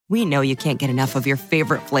We know you can't get enough of your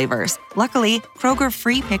favorite flavors. Luckily, Kroger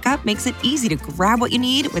Free Pickup makes it easy to grab what you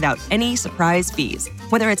need without any surprise fees.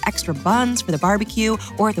 Whether it's extra buns for the barbecue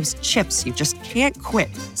or those chips you just can't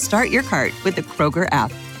quit, start your cart with the Kroger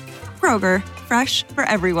app. Kroger, fresh for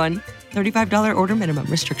everyone. $35 order minimum.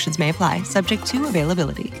 Restrictions may apply, subject to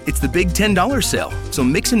availability. It's the big $10 sale, so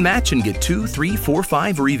mix and match and get 2, 3, 4,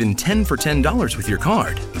 5, or even 10 for $10 with your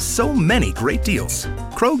card. So many great deals.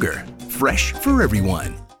 Kroger, fresh for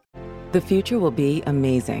everyone. The future will be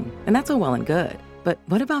amazing, and that's all well and good. But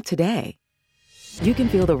what about today? You can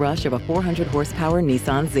feel the rush of a 400-horsepower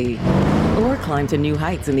Nissan Z, or climb to new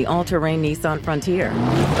heights in the all-terrain Nissan Frontier.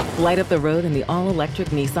 Light up the road in the all-electric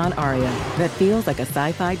Nissan Ariya that feels like a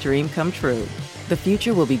sci-fi dream come true. The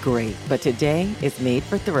future will be great, but today is made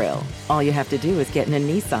for thrill. All you have to do is get in a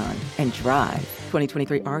Nissan and drive.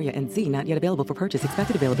 2023 Ariya and Z not yet available for purchase.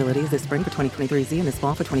 Expected availability is this spring for 2023 Z and this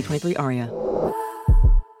fall for 2023 Ariya.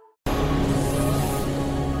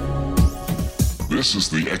 This is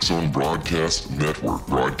the X-Zone Broadcast Network,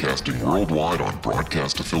 broadcasting worldwide on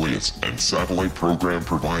broadcast affiliates and satellite program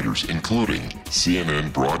providers, including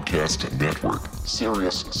CNN Broadcast Network,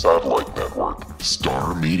 Sirius Satellite Network,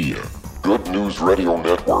 Star Media, Good News Radio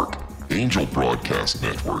Network, Angel Broadcast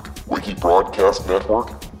Network, Wiki Broadcast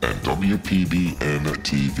Network, and WPBN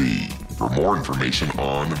TV. For more information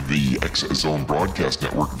on the X-Zone Broadcast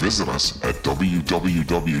Network, visit us at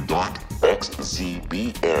www.xzbn.net.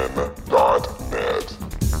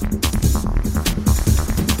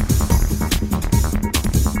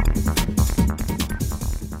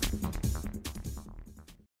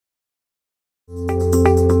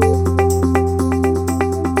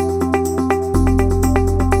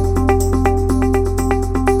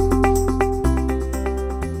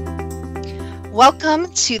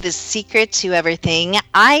 Welcome to The Secret to Everything.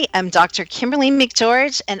 I am Dr. Kimberly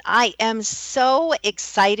McGeorge, and I am so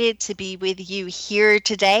excited to be with you here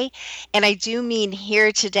today. And I do mean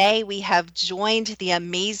here today. We have joined the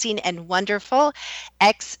amazing and wonderful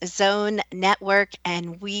X-Zone Network,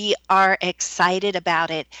 and we are excited about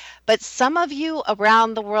it. But some of you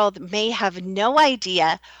around the world may have no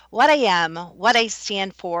idea what I am, what I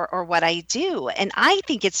stand for, or what I do. And I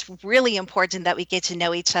think it's really important that we get to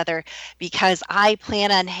know each other, because I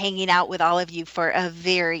plan on hanging out with all of you for a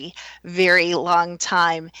very, very long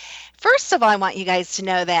time. First of all, I want you guys to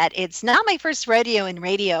know that it's not my first rodeo in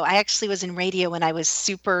radio. I actually was in radio when I was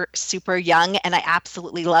super, super young, and I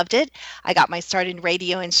absolutely loved it. I got my start in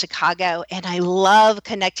radio in Chicago, and I love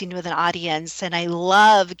connecting with an audience, and I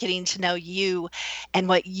love getting to know you and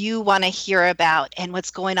what you want to hear about and what's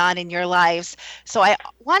going on in your lives. So I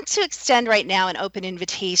want to extend right now an open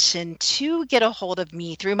invitation to get a hold of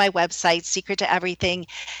me through my website, Secret to Everything,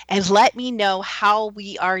 and let me know how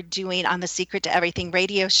we are doing on the Secret to Everything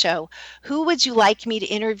radio show. Who would you like me to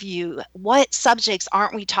interview? What subjects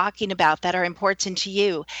aren't we talking about that are important to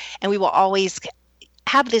you? And we will always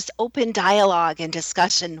have this open dialogue and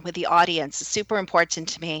discussion with the audience. It's super important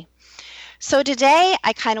to me. So today,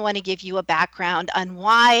 I kind of want to give you a background on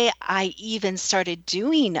why I even started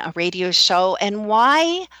doing a radio show, and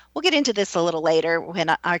why, we'll get into this a little later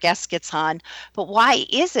when our guest gets on, but why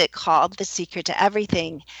is it called The Secret to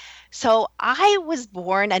Everything? So I was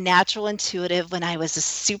born a natural intuitive when I was a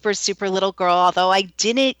super, super little girl, although I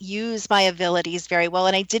didn't use my abilities very well,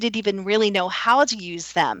 and I didn't even really know how to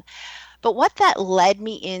use them. But what that led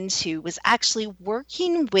me into was actually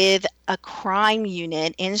working with a crime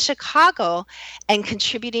unit in Chicago and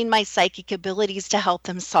contributing my psychic abilities to help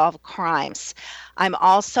them solve crimes. I'm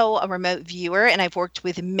also a remote viewer, and I've worked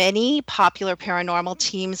with many popular paranormal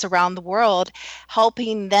teams around the world,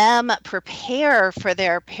 helping them prepare for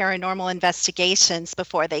their paranormal investigations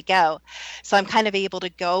before they go. So I'm kind of able to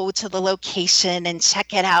go to the location and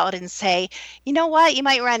check it out and say, you know what, you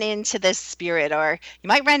might run into this spirit, or you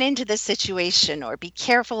might run into this situation, or be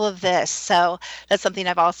careful of this. So that's something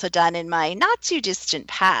I've also done in my not too distant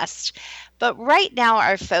past. But right now,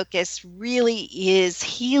 our focus really is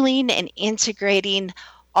healing and integrating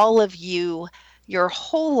all of you, your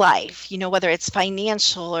whole life, whether it's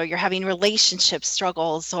financial, or you're having relationship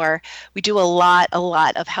struggles, or we do a lot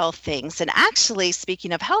of health things. And actually,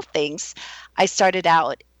 speaking of health things, I started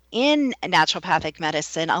out in naturopathic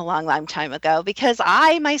medicine a long time ago because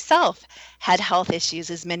I myself had health issues,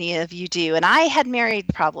 as many of you do, and I had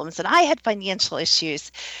married problems, and I had financial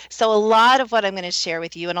issues. So a lot of what I'm going to share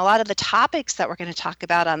with you, and a lot of the topics that we're going to talk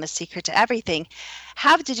about on The Secret to Everything,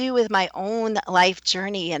 have to do with my own life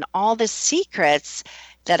journey and all the secrets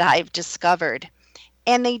that I've discovered.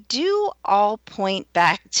 And they do all point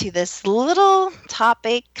back to this little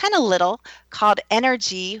topic, kind of little, called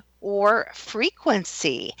energy or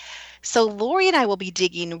frequency. So Laurie and I will be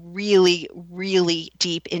digging really, really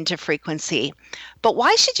deep into frequency. But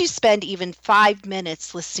why should you spend even 5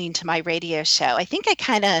 minutes listening to my radio show? I think I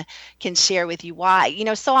kind of can share with you why.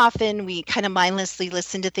 So often we kind of mindlessly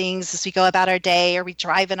listen to things as we go about our day, or we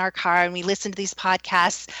drive in our car and we listen to these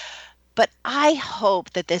podcasts. But I hope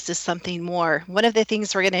that this is something more. One of the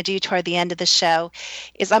things we're going to do toward the end of the show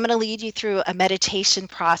is I'm going to lead you through a meditation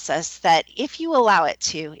process that, if you allow it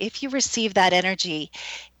to, if you receive that energy,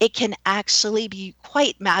 it can actually be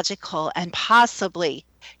quite magical and possibly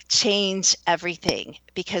change everything,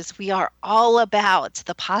 because we are all about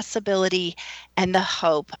the possibility and the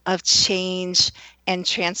hope of change and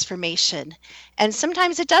transformation. And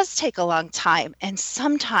sometimes it does take a long time, and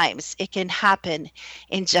sometimes it can happen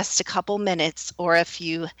in just a couple minutes or a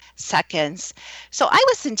few seconds. So I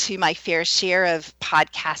listen to my fair share of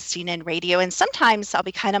podcasting and radio, and sometimes I'll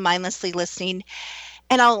be kind of mindlessly listening,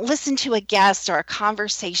 and I'll listen to a guest or a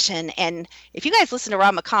conversation. And if you guys listen to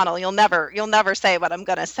Ron McConnell, you'll never say what I'm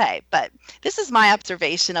going to say. But this is my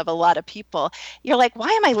observation of a lot of people. You're like, why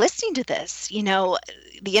am I listening to this?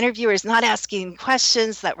 The interviewer is not asking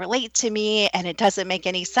questions that relate to me, and it doesn't make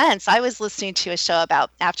any sense. I was listening to a show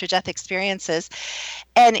about after-death experiences,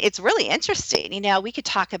 and it's really interesting. We could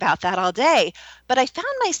talk about that all day. But I found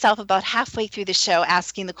myself about halfway through the show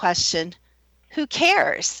asking the question, who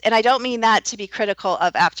cares? And I don't mean that to be critical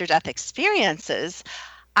of after-death experiences.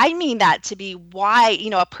 I mean that to be why,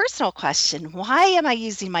 a personal question. Why am I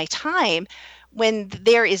using my time when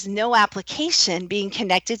there is no application being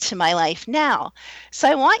connected to my life now? So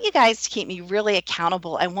I want you guys to keep me really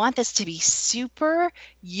accountable. I want this to be super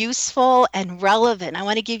useful and relevant. I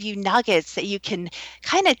want to give you nuggets that you can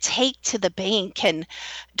kind of take to the bank and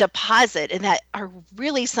deposit, and that are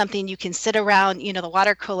really something you can sit around, the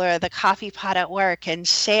water cooler, the coffee pot at work, and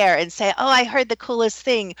share and say, oh, I heard the coolest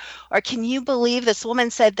thing, or can you believe this woman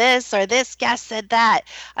said this, or this guest said that.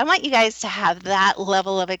 I want you guys to have that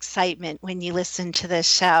level of excitement when you listen to this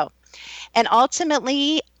show. And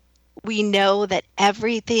ultimately, we know that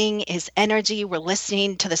everything is energy. We're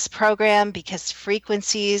listening to this program because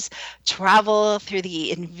frequencies travel through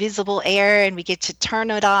the invisible air, and we get to turn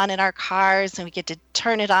it on in our cars, and we get to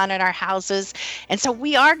turn it on in our houses. And so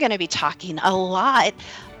we are going to be talking a lot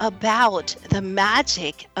about the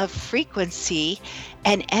magic of frequency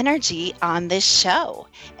and energy on this show.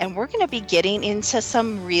 And we're going to be getting into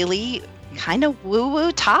some really kind of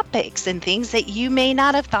woo-woo topics and things that you may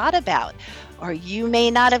not have thought about, or you may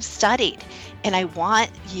not have studied. And I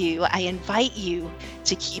invite you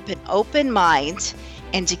to keep an open mind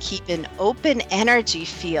and to keep an open energy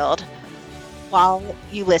field while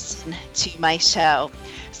you listen to my show.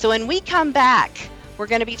 So when we come back, we're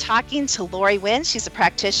going to be talking to Laurie Winn. She's a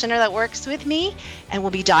practitioner that works with me, and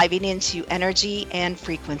we'll be diving into energy and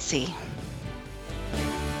frequency.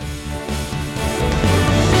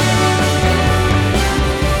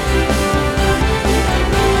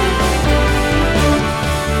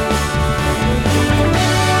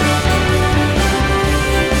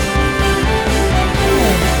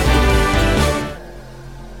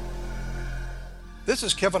 This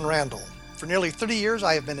is Kevin Randall. For nearly 30 years,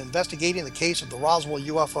 I have been investigating the case of the Roswell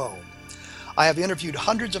UFO. I have interviewed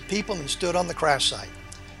hundreds of people and stood on the crash site.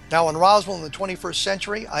 Now in Roswell in the 21st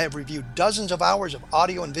century, I have reviewed dozens of hours of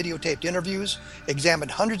audio and videotaped interviews,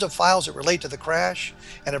 examined hundreds of files that relate to the crash,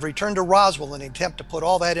 and have returned to Roswell in an attempt to put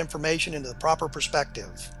all that information into the proper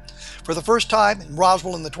perspective. For the first time in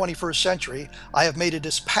Roswell in the 21st century, I have made a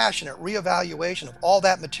dispassionate reevaluation of all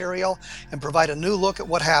that material and provide a new look at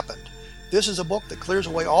what happened. This is a book that clears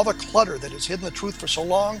away all the clutter that has hidden the truth for so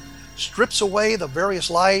long, strips away the various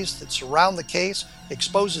lies that surround the case,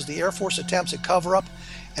 exposes the Air Force attempts at cover-up,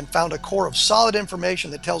 and found a core of solid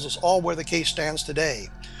information that tells us all where the case stands today.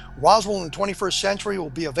 Roswell in the 21st century will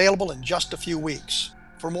be available in just a few weeks.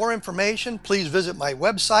 For more information, please visit my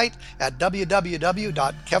website at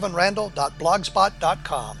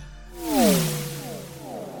www.kevinrandall.blogspot.com.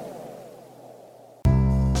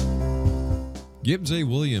 Gibbs A.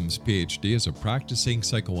 Williams, Ph.D., is a practicing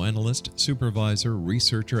psychoanalyst, supervisor,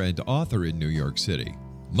 researcher, and author in New York City.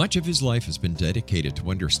 Much of his life has been dedicated to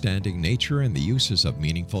understanding nature and the uses of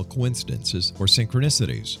meaningful coincidences or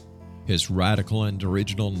synchronicities. His radical and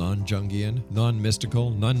original non-Jungian, non-mystical,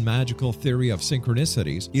 non-magical theory of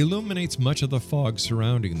synchronicities illuminates much of the fog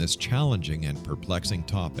surrounding this challenging and perplexing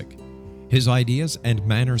topic. His ideas and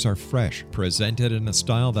manners are fresh, presented in a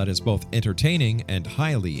style that is both entertaining and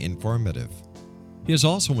highly informative. He is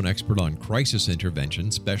also an expert on crisis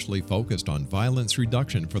intervention, specially focused on violence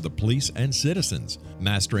reduction for the police and citizens,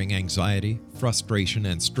 mastering anxiety, frustration,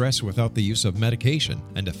 and stress without the use of medication,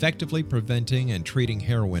 and effectively preventing and treating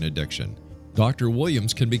heroin addiction. Dr.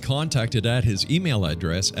 Williams can be contacted at his email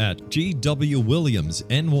address at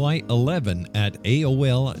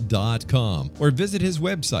gwwilliamsny11@aol.com or visit his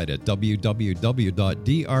website at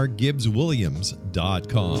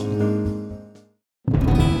www.drgibbswilliams.com.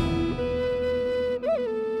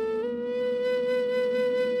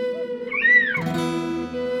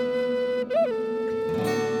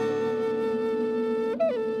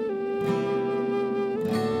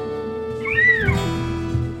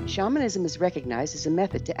 Shamanism is recognized as a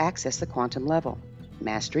method to access the quantum level.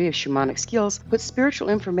 Mastery of shamanic skills puts spiritual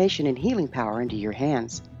information and healing power into your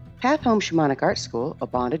hands. Path Home Shamanic Art School, a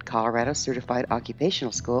bonded Colorado certified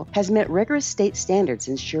occupational school, has met rigorous state standards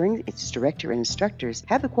ensuring its director and instructors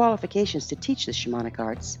have the qualifications to teach the shamanic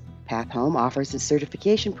arts. Path Home offers its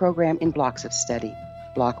certification program in blocks of study.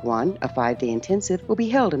 Block 1, a 5-day intensive, will be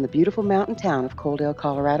held in the beautiful mountain town of Coaldale,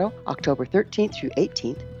 Colorado, October 13th through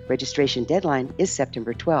 18th. Registration deadline is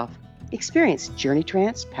September 12th. Experience journey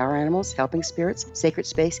trance, power animals, helping spirits, sacred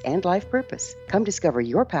space, and life purpose. Come discover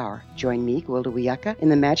your power. Join me, Gwilda Wiyaka, in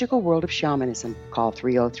the magical world of shamanism. Call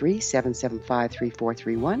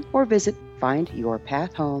 303-775-3431 or visit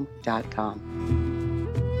findyourpathhome.com.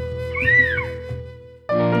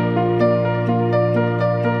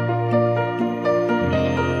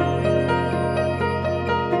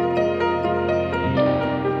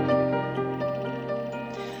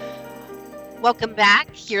 Welcome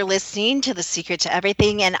back. You're listening to The Secret to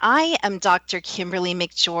Everything, and I am Dr. Kimberly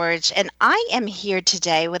McGeorge, and I am here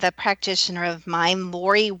today with a practitioner of mine,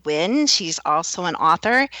 Laurie Winn. She's also an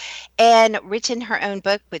author and written her own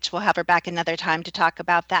book, which we'll have her back another time to talk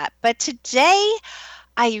about that. But today,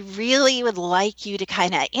 I really would like you to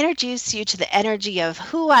kind of introduce you to the energy of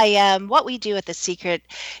who I am, what we do at The Secret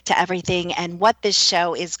to Everything, and what this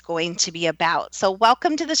show is going to be about. So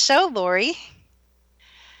welcome to the show, Laurie.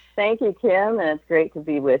 Thank you, Kim, and it's great to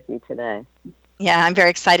be with you today. Yeah, I'm very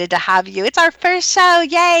excited to have you. It's our first show,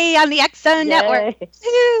 yay, on the X-Zone Network.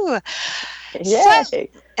 Woo. Yay. So,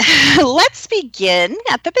 let's begin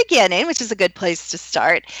at the beginning, which is a good place to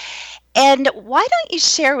start. And why don't you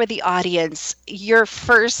share with the audience your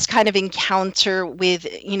first kind of encounter with,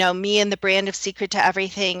 me and the brand of Secret to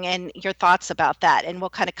Everything and your thoughts about that. And we'll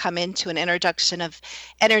kind of come into an introduction of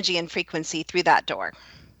energy and frequency through that door.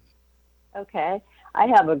 Okay. I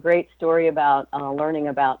have a great story about learning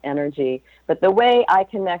about energy, but the way I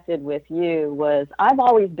connected with you was I've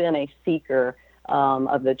always been a seeker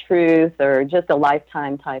of the truth or just a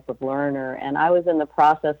lifetime type of learner, and I was in the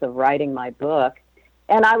process of writing my book,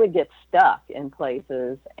 and I would get stuck in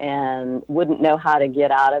places and wouldn't know how to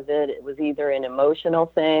get out of it. It was either an emotional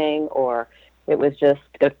thing or it was just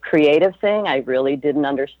a creative thing. I really didn't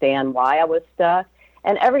understand why I was stuck,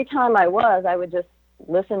 and every time I would just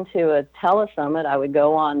listen to a telesummit. I would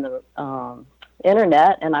go on the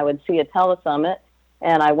internet and I would see a telesummit,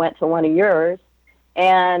 and I went to one of yours,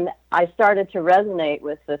 and I started to resonate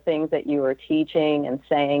with the things that you were teaching and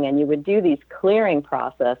saying, and you would do these clearing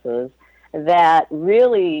processes that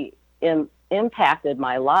really impacted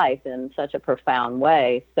my life in such a profound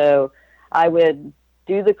way. So I would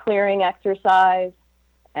do the clearing exercise,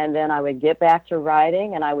 and then I would get back to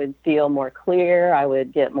writing, and I would feel more clear. I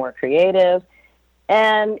would get more creative.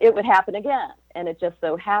 And it would happen again. And it just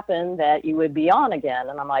so happened that you would be on again.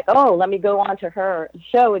 And I'm like, oh, let me go on to her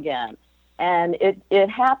show again. And it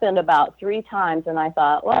happened about 3 times. And I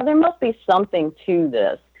thought, well, there must be something to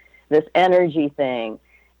this energy thing.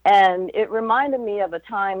 And it reminded me of a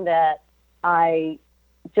time that I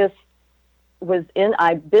just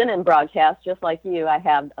I've been in broadcast just like you. I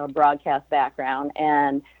have a broadcast background.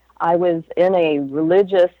 And I was in a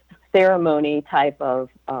religious ceremony type of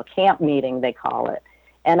camp meeting, they call it.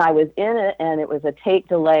 And I was in it, and it was a tape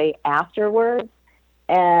delay afterwards.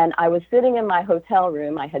 And I was sitting in my hotel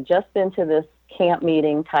room. I had just been to this camp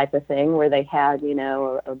meeting type of thing where they had,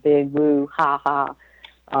 a big woo, ha-ha,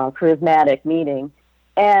 charismatic meeting.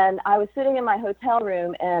 And I was sitting in my hotel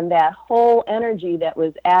room, and that whole energy that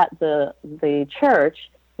was at the church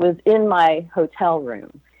was in my hotel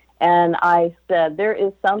room. And I said, there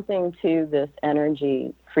is something to this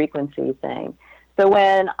energy frequency thing. So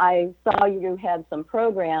when I saw you had some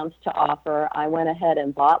programs to offer, I went ahead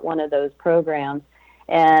and bought one of those programs,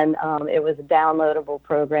 and it was a downloadable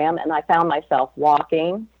program, and I found myself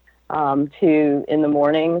walking in the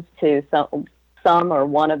mornings to some or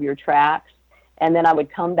one of your tracks, and then I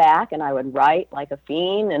would come back and I would write like a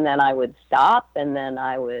fiend, and then I would stop, and then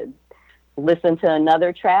I would listen to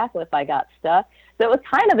another track if I got stuck. So it was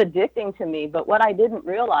kind of addicting to me, but what I didn't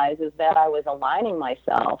realize is that I was aligning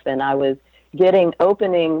myself, and I was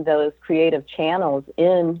opening those creative channels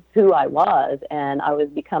in who I was, and I was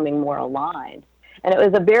becoming more aligned. And it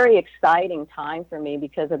was a very exciting time for me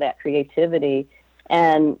because of that creativity.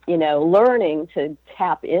 And, learning to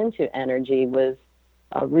tap into energy was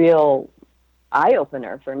a real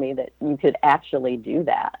eye-opener for me, that you could actually do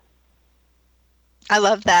that. I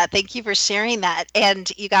love that. Thank you for sharing that. And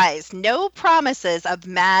you guys, no promises of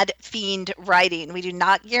mad fiend writing. We do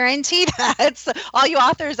not guarantee that. So all you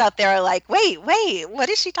authors out there are like, wait, what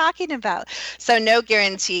is she talking about? So no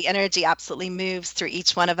guarantee. Energy absolutely moves through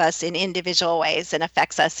each one of us in individual ways and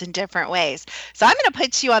affects us in different ways. So I'm going to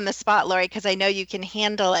put you on the spot, Laurie, because I know you can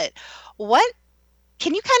handle it.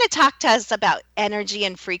 Can you kind of talk to us about energy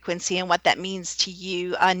and frequency and what that means to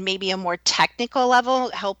you on maybe a more technical level?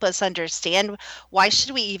 Help us understand, why should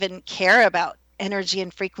we even care about energy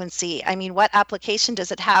and frequency? I mean, what application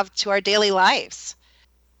does it have to our daily lives?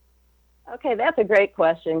 Okay, that's a great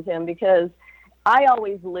question, Kim, because I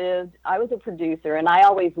was a producer, and I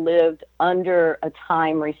always lived under a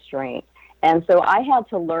time restraint. And so I had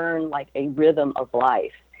to learn like a rhythm of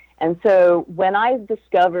life. And so when I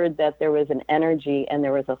discovered that there was an energy and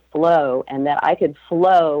there was a flow, and that I could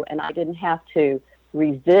flow and I didn't have to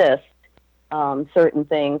resist certain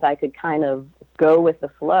things, I could kind of go with the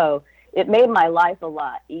flow, it made my life a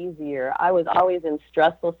lot easier. I was always in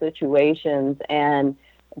stressful situations, and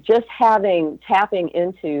just tapping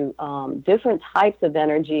into different types of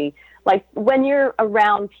energy. Like when you're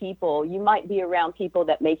around people, you might be around people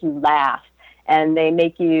that make you laugh and they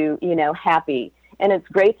make you, happy. And it's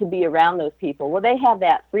great to be around those people. Well, they have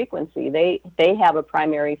that frequency. They have a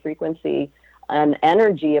primary frequency, an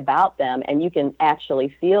energy about them, and you can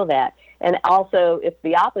actually feel that. And also, it's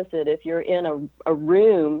the opposite. If you're in a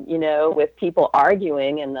room, with people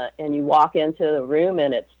arguing, and you walk into the room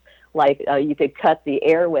and it's like you could cut the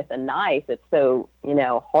air with a knife. It's so,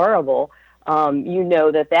 horrible.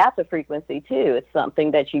 That's a frequency too. It's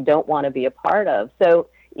something that you don't want to be a part of. So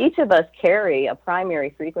each of us carry a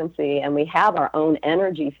primary frequency, and we have our own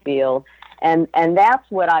energy field. And that's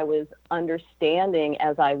what I was understanding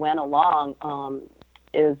as I went along,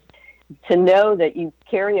 is to know that you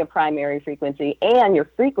carry a primary frequency, and your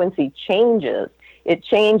frequency changes. It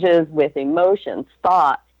changes with emotions,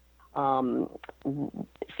 thoughts,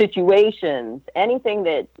 situations. Anything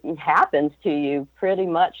that happens to you pretty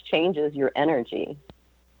much changes your energy.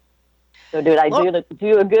 So did I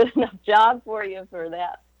do a good enough job for you for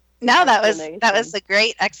that? No, that was a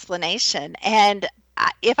great explanation. And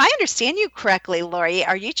if I understand you correctly, Laurie,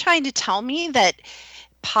 are you trying to tell me that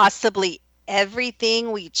possibly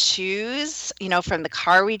everything we choose, from the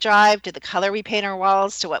car we drive to the color we paint our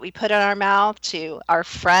walls to what we put in our mouth to our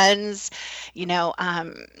friends,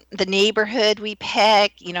 the neighborhood we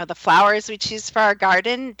pick, the flowers we choose for our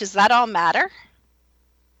garden, does that all matter?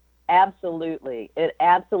 Absolutely. It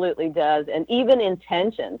absolutely does. And even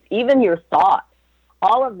intentions, even your thoughts,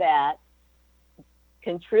 all of that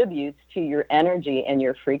contributes to your energy and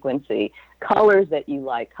your frequency. Colors that you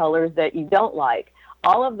like, colors that you don't like,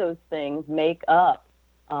 all of those things make up,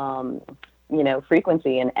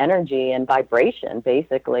 frequency and energy and vibration,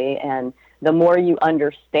 basically. And the more you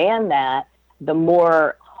understand that, the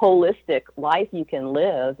more holistic life you can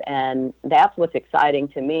live. And that's what's exciting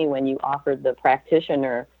to me when you offered the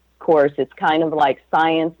practitioner course. It's kind of like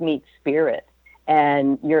science meets spirit,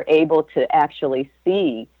 and you're able to actually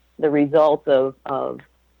see the results of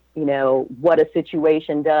what a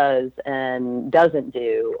situation does and doesn't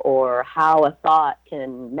do, or how a thought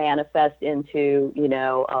can manifest into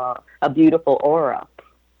a beautiful aura.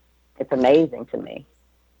 It's amazing to me.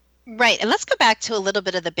 Right. And let's go back to a little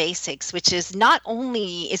bit of the basics, which is not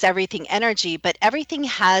only is everything energy, but everything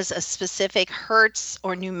has a specific hertz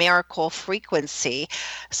or numerical frequency.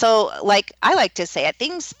 So like I like to say it,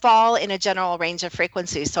 things fall in a general range of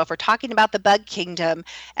frequencies. So if we're talking about the bug kingdom,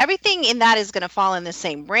 everything in that is going to fall in the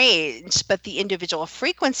same range, but the individual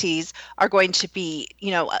frequencies are going to be,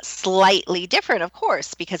 slightly different, of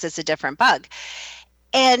course, because it's a different bug.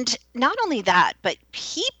 And not only that, but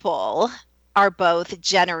people are both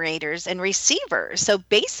generators and receivers. So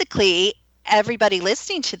basically, everybody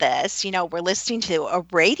listening to this, we're listening to a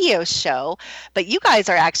radio show, but you guys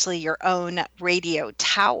are actually your own radio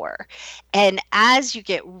tower. And as you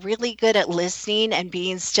get really good at listening and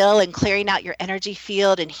being still and clearing out your energy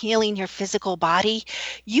field and healing your physical body,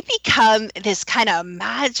 you become this kind of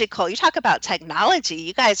magical, you talk about technology,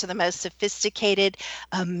 you guys are the most sophisticated,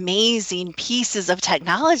 amazing pieces of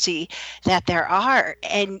technology that there are.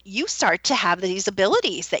 And you start to have these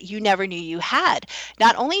abilities that you never knew you had.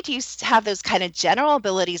 Not only do you have those those kind of general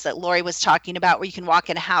abilities that Laurie was talking about, where you can walk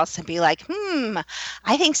in a house and be like,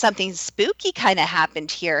 I think something spooky kind of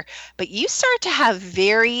happened here. But you start to have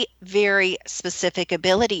very, very specific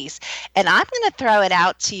abilities. And I'm going to throw it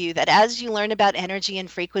out to you that as you learn about energy and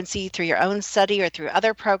frequency through your own study or through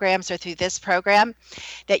other programs or through this program,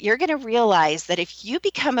 that you're going to realize that if you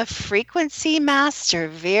become a frequency master,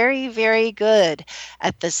 very, very good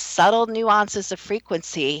at the subtle nuances of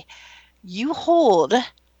frequency, you hold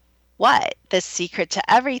what? The secret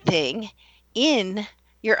to everything in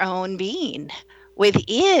your own being,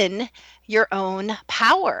 within your own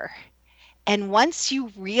power. And once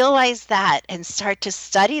you realize that and start to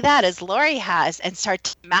study that, as Laurie has, and start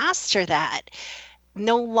to master that,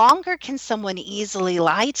 no longer can someone easily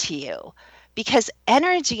lie to you, because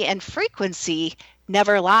energy and frequency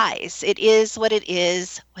never lies. It is what it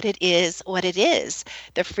is, what it is, what it is.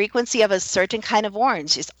 The frequency of a certain kind of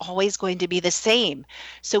orange is always going to be the same.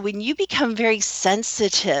 So when you become very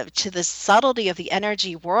sensitive to the subtlety of the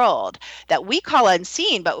energy world that we call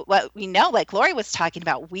unseen, but what we know, like Laurie was talking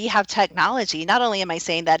about, we have technology. Not only am I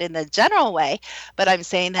saying that in the general way, but I'm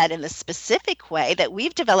saying that in the specific way that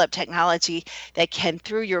we've developed technology that can,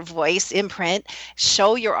 through your voice imprint,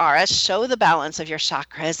 show your aura, show the balance of your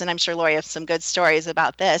chakras. And I'm sure Laurie has some good stories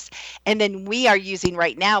about this. And then we are using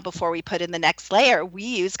right now, before we put in the next layer, we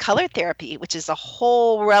use color therapy, which is a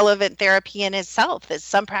whole relevant therapy in itself that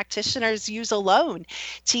some practitioners use alone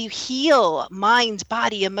to heal mind,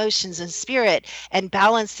 body, emotions, and spirit and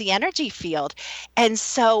balance the energy field. And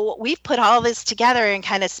so we've put all this together and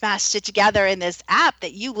kind of smashed it together in this app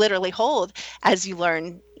that you literally hold as you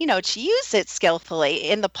learn, to use it skillfully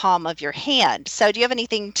in the palm of your hand. So do you have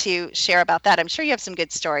anything to share about that? I'm sure you have some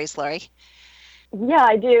good stories, Laurie. Yeah,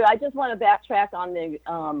 I do. I just want to backtrack on the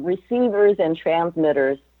receivers and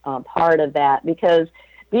transmitters part of that, because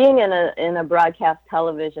being in a broadcast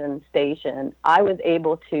television station, I was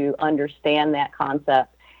able to understand that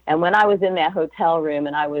concept. And when I was in that hotel room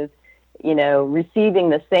and I was, receiving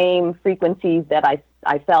the same frequencies that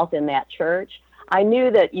I felt in that church, I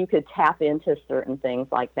knew that you could tap into certain things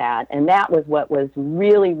like that. And that was what was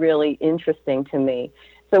really, really interesting to me.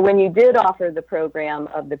 So when you did offer the program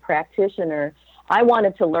of the practitioner, I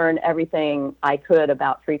wanted to learn everything I could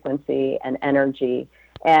about frequency and energy.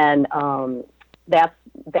 And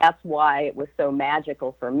that's why it was so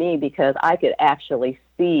magical for me, because I could actually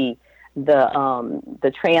see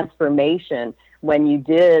the transformation when you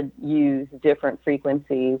did use different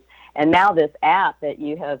frequencies. And now this app that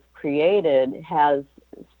you have created has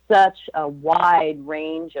such a wide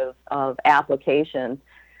range of applications.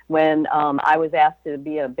 When I was asked to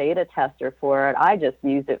be a beta tester for it, I just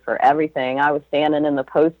used it for everything. I was standing in the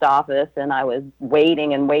post office and I was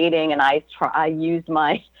waiting, and I used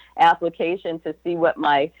my application to see what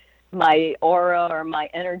my aura or my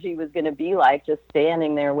energy was going to be like, just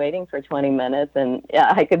standing there waiting for 20 minutes. And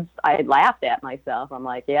I laughed at myself. I'm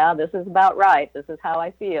like, yeah, this is about right. This is how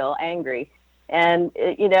I feel, angry. And,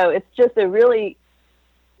 it's just a really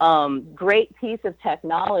great piece of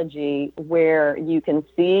technology where you can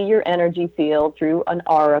see your energy field through an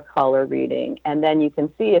aura color reading, and then you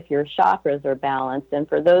can see if your chakras are balanced. And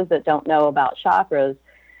for those that don't know about chakras,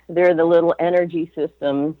 they're the little energy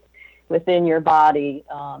systems within your body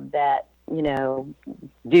that,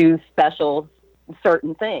 do special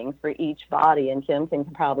certain things for each body. And Kim can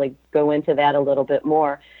probably go into that a little bit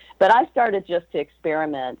more. But I started just to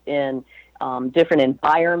experiment in different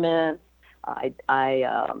environments. I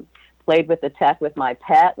played with the tech with my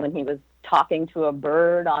pet when he was talking to a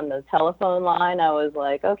bird on the telephone line. I was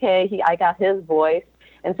like, okay, I got his voice.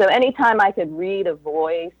 And so anytime I could read a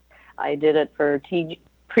voice, I did it for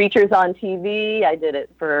preachers on TV. I did it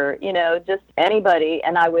for, just anybody.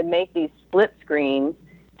 And I would make these split screens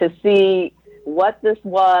to see what this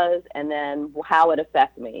was and then how it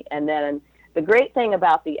affected me. And then the great thing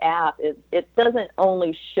about the app is it doesn't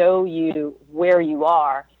only show you where you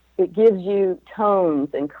are, it gives you tones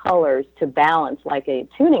and colors to balance, like a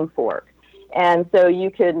tuning fork. And so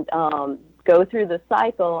you could go through the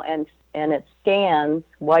cycle and it scans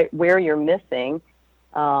where you're missing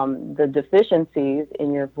the deficiencies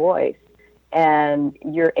in your voice. And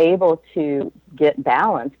you're able to get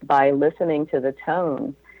balanced by listening to the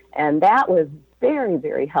tones. And that was very,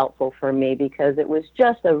 very helpful for me, because it was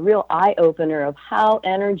just a real eye-opener of how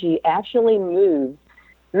energy actually moves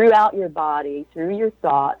throughout your body, through your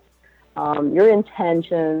thoughts, your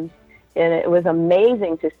intentions. And it was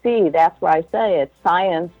amazing to see. That's why I say it's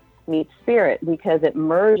science meets spirit, because it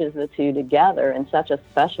merges the two together in such a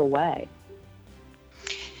special way.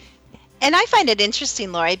 And I find it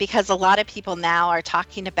interesting, Laurie, because a lot of people now are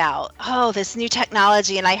talking about, this new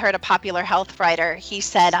technology. And I heard a popular health writer, he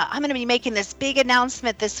said, I'm going to be making this big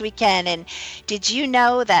announcement this weekend. And did you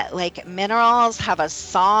know that like minerals have a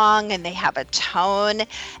song and they have a tone?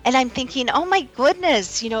 And I'm thinking, oh my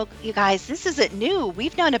goodness, you guys, this isn't new.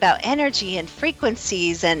 We've known about energy and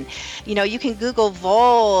frequencies, and, you can Google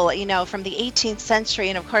Vol, from the 18th century.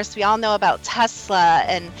 And of course, we all know about Tesla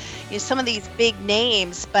and some of these big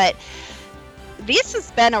names, but this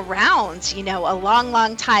has been around, a long,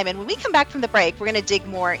 long time. And when we come back from the break, we're going to dig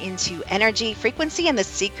more into energy, frequency, and the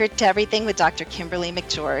secret to everything with Dr. Kimberly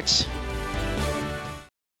McGeorge.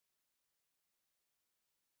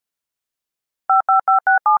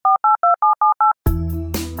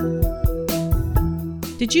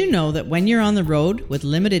 Did you know that when you're on the road with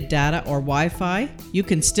limited data or Wi-Fi, you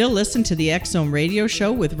can still listen to the X-Zone radio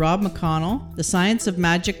show with Rob McConnell, The Science of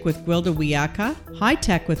Magic with Gwilda Wiyaka, High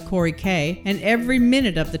Tech with Corey Kay, and every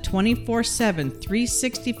minute of the 24/7,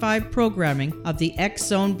 365 programming of the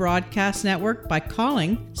X-Zone Broadcast Network by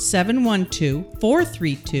calling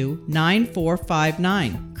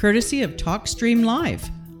 712-432-9459, courtesy of TalkStream Live.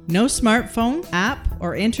 No smartphone, app,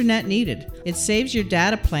 or internet needed. It saves your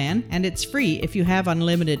data plan, and it's free if you have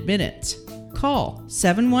unlimited minutes. Call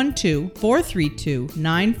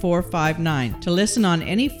 712-432-9459 to listen on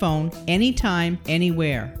any phone, anytime,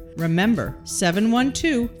 anywhere. Remember,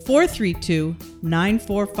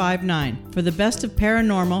 712-432-9459 for the best of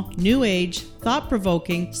paranormal, new age,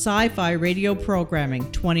 thought-provoking, sci-fi radio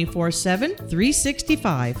programming 24/7,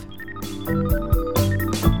 365.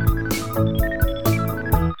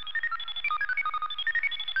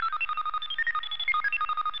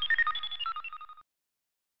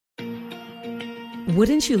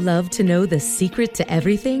 Wouldn't you love to know the secret to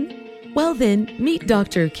everything? Well then, meet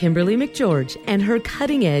Dr. Kimberly McGeorge and her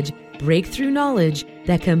cutting-edge, breakthrough knowledge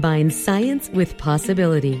that combines science with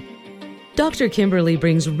possibility. Dr. Kimberly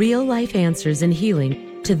brings real-life answers and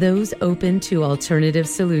healing to those open to alternative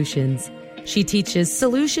solutions. She teaches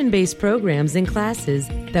solution-based programs and classes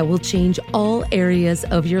that will change all areas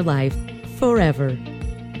of your life forever.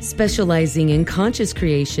 Specializing in conscious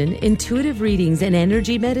creation, intuitive readings, and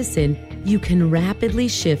energy medicine, you can rapidly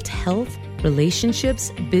shift health,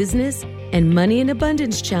 relationships, business, and money and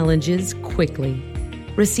abundance challenges quickly.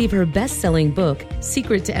 Receive her best-selling book,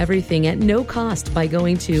 Secret to Everything, at no cost by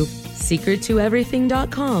going to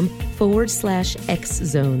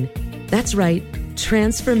secrettoeverything.com/X-Zone. That's right,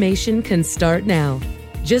 transformation can start now.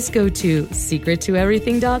 Just go to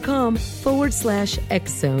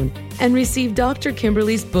secrettoeverything.com/X-Zone and receive Dr.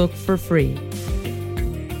 Kimberly's book for free.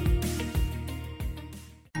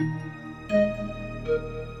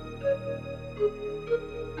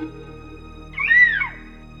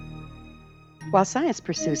 While science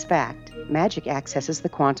pursues fact, magic accesses the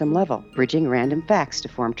quantum level, bridging random facts to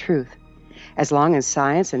form truth. As long as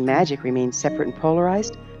science and magic remain separate and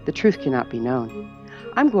polarized, the truth cannot be known.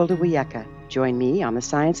 I'm Gwilda Wiyaka. Join me on the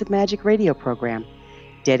Science of Magic radio program,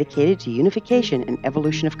 dedicated to unification and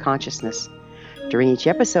evolution of consciousness. During each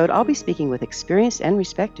episode, I'll be speaking with experienced and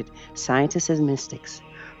respected scientists and mystics.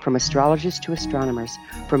 From astrologers to astronomers,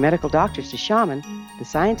 from medical doctors to shaman, the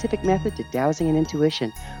scientific method to dowsing and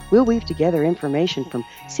intuition, we'll weave together information from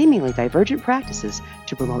seemingly divergent practices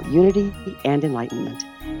to promote unity and enlightenment.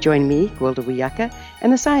 Join me, Gwilda Wiyaka,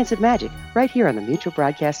 and the Science of Magic right here on the Mutual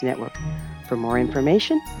Broadcast Network. For more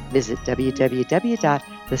information, visit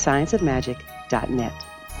www.thescienceofmagic.net.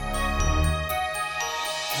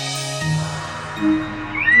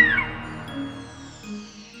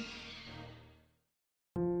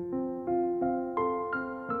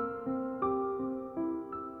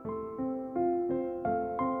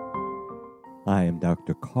 I am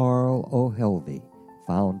Dr. Carl O'Helvey,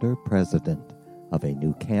 founder, president of a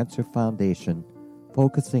new cancer foundation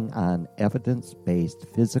focusing on evidence-based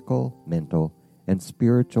physical, mental, and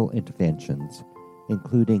spiritual interventions,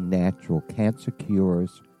 including natural cancer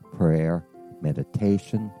cures, prayer,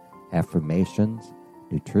 meditation, affirmations,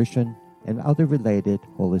 nutrition, and other related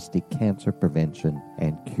holistic cancer prevention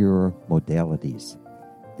and cure modalities.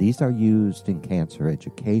 These are used in cancer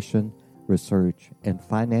education, research, and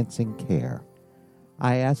financing care.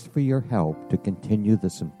 I ask for your help to continue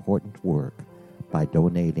this important work by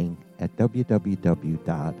donating at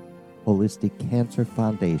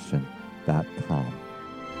www.holisticcancerfoundation.com.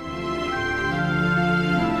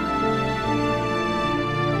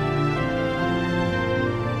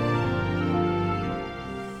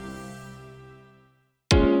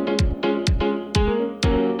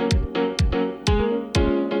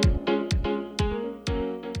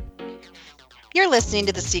 You're listening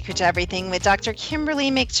to The Secret to Everything with Dr. Kimberly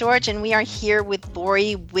McGeorge, and we are here with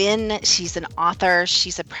Laurie Winn. She's an author.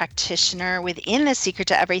 She's a practitioner within The Secret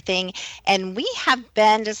to Everything, and we have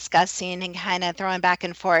been discussing and kind of throwing back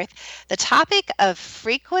and forth the topic of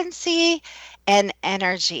frequency and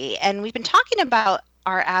energy. And we've been talking about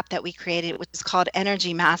our app that we created, which is called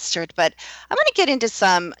Energy Mastered, but I'm going to get into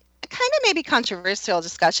some kind of maybe controversial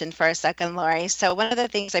discussion for a second, Laurie. So one of the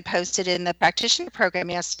things I posted in the practitioner program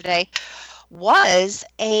yesterday was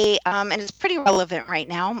and it's pretty relevant right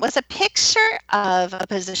now, was a picture of a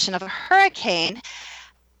position of a hurricane,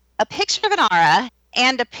 a picture of an aura,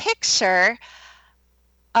 and a picture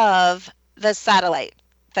of the satellite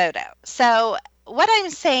photo. So what I'm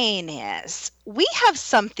saying is we have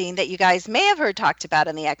something that you guys may have heard talked about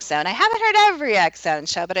in the X Zone. I haven't heard every X Zone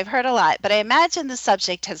show, but I've heard a lot. But I imagine the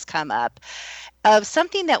subject has come up of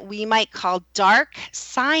something that we might call dark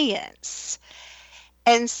science.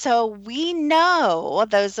 And so we know,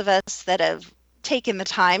 those of us that have taken the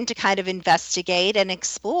time to kind of investigate and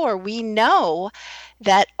explore, we know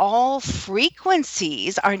that all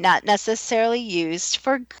frequencies are not necessarily used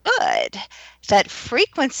for good, that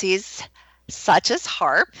frequencies such as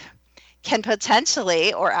HAARP can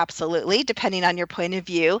potentially, or absolutely, depending on your point of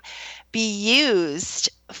view, be used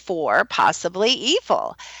for possibly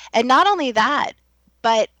evil. And not only that,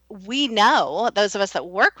 but we know, those of us that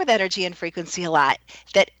work with energy and frequency a lot,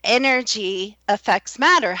 that energy affects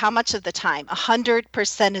matter. How much of the time?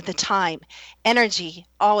 100% of the time, energy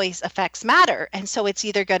always affects matter. And so it's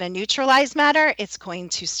either going to neutralize matter, it's going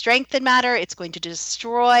to strengthen matter, it's going to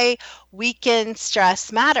destroy, weaken,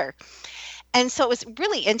 stress matter. And so it was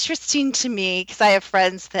really interesting to me because I have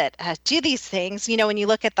friends that do these things. You know, when you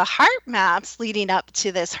look at the HAARP maps leading up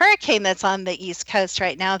to this hurricane that's on the East Coast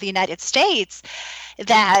right now of the United States,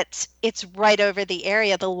 that it's right over the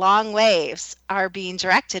area. The long waves are being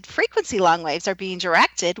directed, frequency long waves are being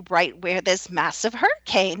directed right where this massive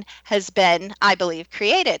hurricane has been, I believe,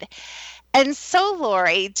 created. And so,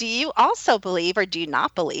 Laurie, do you also believe or do you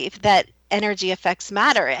not believe that energy affects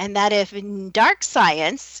matter, and that if dark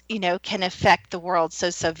science, can affect the world so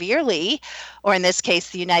severely, or in this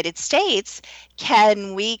case, the United States,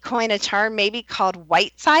 can we coin a term maybe called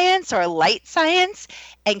white science or light science?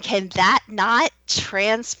 And can that not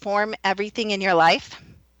transform everything in your life?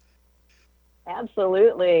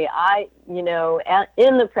 Absolutely. In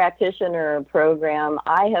the practitioner program,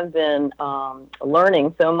 I have been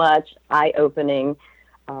learning so much eye-opening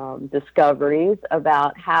discoveries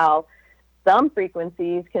about how some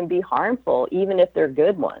frequencies can be harmful, even if they're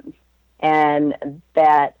good ones. And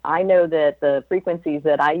that I know that the frequencies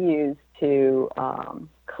that I use to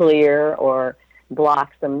clear or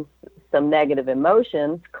block some negative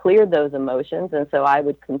emotions, clear those emotions. And so I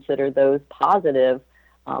would consider those positive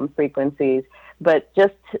frequencies. But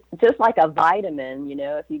just like a vitamin,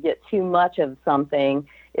 if you get too much of something,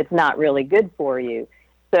 it's not really good for you.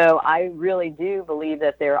 So I really do believe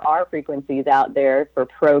that there are frequencies out there for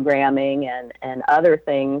programming and other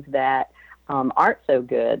things that aren't so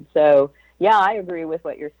good. So, yeah, I agree with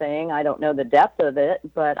what you're saying. I don't know the depth of it,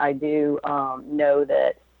 but I do know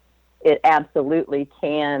that it absolutely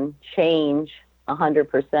can change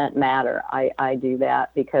 100% matter. I do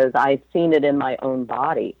that because I've seen it in my own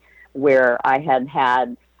body where I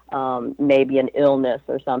had maybe an illness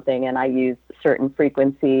or something, and I used certain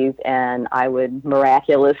frequencies, and I would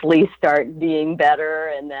miraculously start being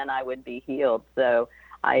better, and then I would be healed. So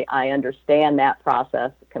I understand that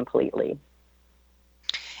process completely.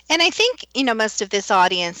 And I think, most of this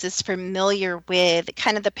audience is familiar with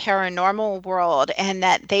kind of the paranormal world, and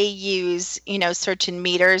that they use, certain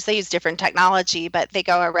meters. They use different technology, but they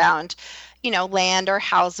go around, land or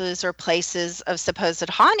houses or places of supposed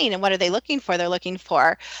haunting. And what are they looking for? They're looking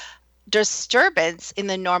for disturbance in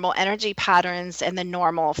the normal energy patterns and the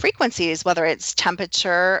normal frequencies, whether it's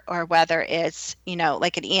temperature or whether it's,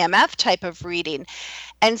 like an EMF type of reading.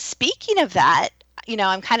 And speaking of that,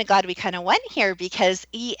 I'm kind of glad we kind of went here because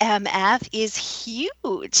EMF is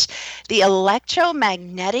huge. The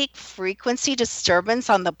electromagnetic frequency disturbance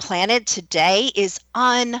on the planet today is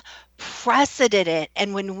unprecedented.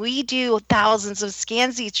 And when we do thousands of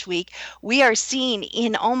scans each week, we are seeing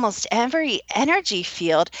in almost every energy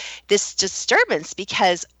field this disturbance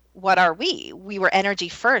because what are we? We were energy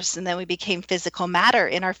first, and then we became physical matter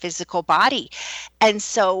in our physical body. And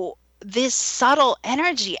so this subtle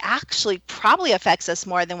energy actually probably affects us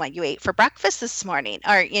more than what you ate for breakfast this morning,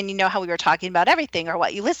 and you know how we were talking about everything, or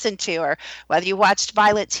what you listened to, or whether you watched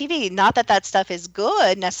Violet TV. Not that that stuff is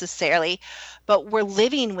good necessarily, but we're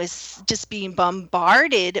living with just being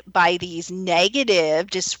bombarded by these negative,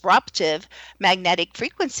 disruptive magnetic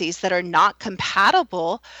frequencies that are not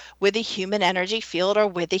compatible with the human energy field or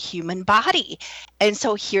with the human body. And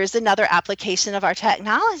so here's another application of our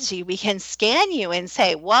technology. We can scan you and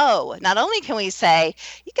say, whoa, not only can we say,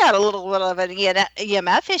 you got a little bit of an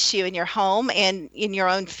EMF issue in your home and in your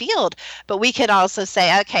own field, but we can also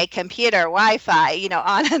say, okay, computer, Wi-Fi,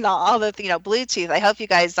 on and all the, Bluetooth. I hope you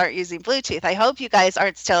guys aren't using Bluetooth. I hope you guys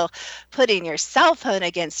aren't still putting your cell phone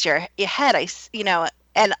against your head.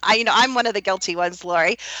 And I'm one of the guilty ones,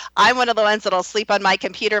 Laurie. I'm one of the ones that'll sleep on my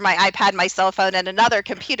computer, my iPad, my cell phone, and another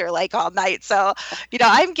computer like all night. So,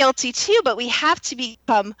 I'm guilty too, but we have to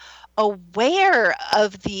become aware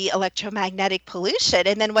of the electromagnetic pollution.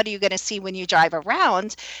 And then what are you going to see when you drive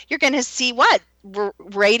around? You're going to see what?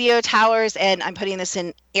 Radio towers, and I'm putting this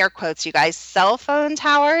in air quotes, you guys, cell phone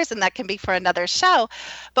towers, and that can be for another show,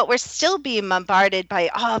 but we're still being bombarded by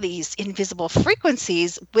all these invisible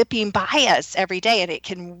frequencies whipping by us every day, and it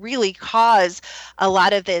can really cause a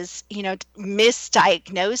lot of this,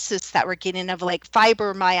 misdiagnosis that we're getting of like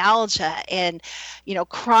fibromyalgia and,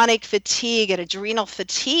 chronic fatigue and adrenal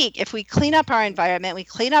fatigue. If we clean up our environment, we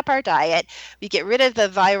clean up our diet, we get rid of the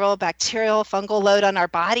viral, bacterial, fungal load on our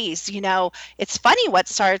bodies, it's funny what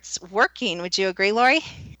starts working. Would you agree, Laurie?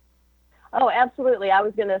 Oh, absolutely. I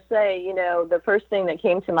was going to say, the first thing that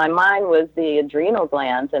came to my mind was the adrenal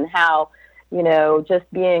glands and how, just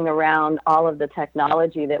being around all of the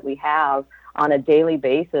technology that we have on a daily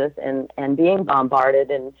basis and being bombarded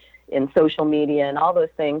in social media and all those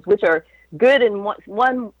things, which are good in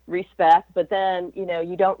one respect, but then,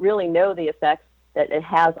 you don't really know the effects that it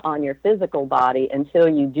has on your physical body until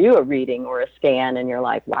you do a reading or a scan and you're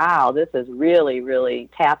like, wow, this is really, really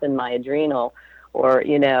tapping my adrenal or,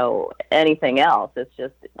 anything else. It's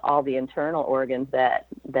just all the internal organs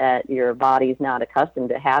that your body's not accustomed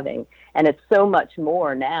to having. And it's so much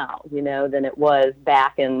more now, than it was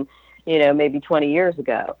back in, maybe 20 years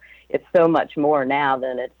ago. It's so much more now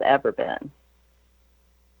than it's ever been.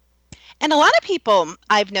 And a lot of people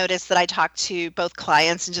I've noticed that I talk to, both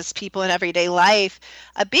clients and just people in everyday life,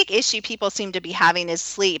 a big issue people seem to be having is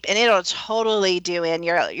sleep. And it'll totally do in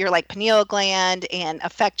your like pineal gland and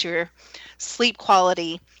affect your sleep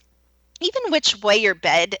quality. Even which way your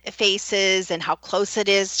bed faces and how close it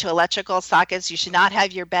is to electrical sockets. You should not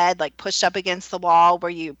have your bed like pushed up against the wall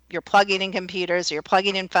where you're plugging in computers or you're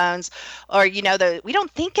plugging in phones, or we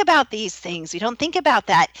don't think about these things. We don't think about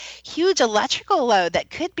that huge electrical load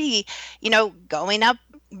that could be, going up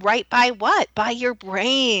right by what? By your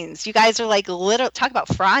brains. You guys are like talk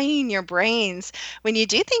about frying your brains. When you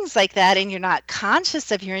do things like that and you're not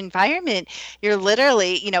conscious of your environment, you're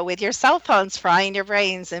literally, with your cell phones frying your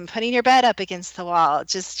brains and putting your bed up against the wall,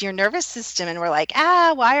 just your nervous system. And we're like,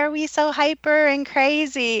 why are we so hyper and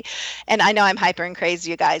crazy? And I know I'm hyper and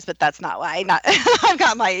crazy, you guys, but that's not why. I've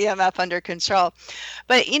got my EMF under control.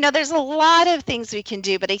 But, there's a lot of things we can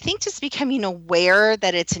do. But I think just becoming aware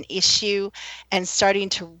that it's an issue and starting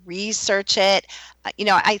to research it,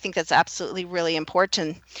 I think that's absolutely really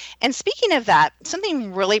important. And speaking of that,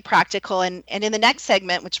 something really practical, and in the next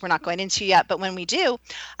segment, which we're not going into yet, but when we do,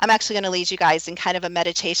 I'm actually going to lead you guys in kind of a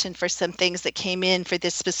meditation for some things that came in for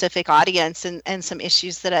this specific audience and some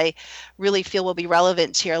issues that I really feel will be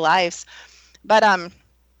relevant to your lives. But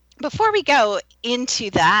before we go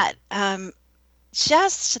into that,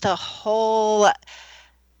 just the whole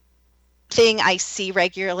thing I see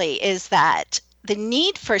regularly is that the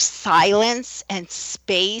need for silence and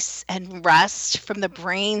space and rest from the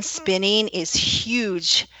brain spinning is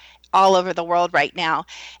huge all over the world right now.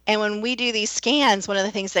 And when we do these scans, one of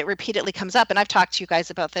the things that repeatedly comes up, and I've talked to you guys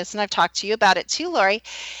about this, and I've talked to you about it too, Laurie,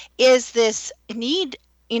 is this need,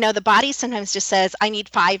 the body sometimes just says, I need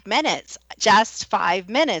 5 minutes, just 5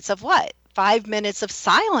 minutes of what? 5 minutes of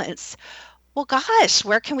silence. Well, gosh,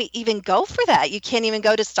 where can we even go for that? You can't even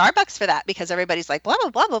go to Starbucks for that because everybody's like, blah, blah,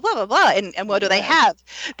 blah, blah, blah, blah, blah. And what do they have?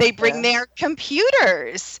 They bring their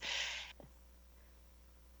computers.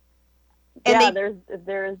 And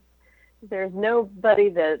there's nobody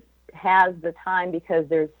that has the time because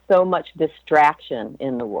there's so much distraction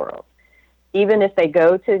in the world. Even if they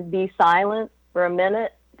go to be silent for a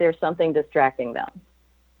minute, there's something distracting them.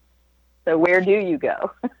 So where do you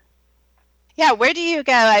go? Yeah, where do you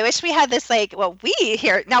go? I wish we had this we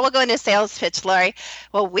here. Now we'll go into sales pitch, Laurie.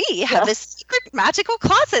 Well, we have this secret magical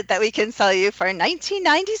closet that we can sell you for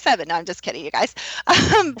 $19.97. No, I'm just kidding, you guys.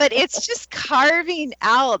 But it's just carving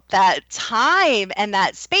out that time and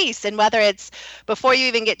that space. And whether it's before you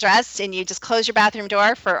even get dressed and you just close your bathroom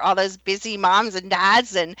door for all those busy moms and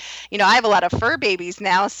dads. And, I have a lot of fur babies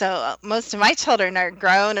now, so most of my children are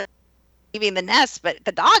grown, leaving the nest, but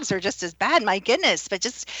the dogs are just as bad, my goodness. But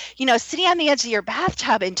just, sitting on the edge of your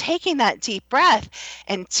bathtub and taking that deep breath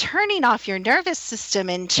and turning off your nervous system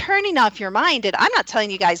and turning off your mind. And I'm not telling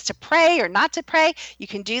you guys to pray or not to pray. You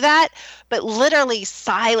can do that, but literally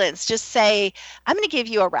silence. Just say, I'm going to give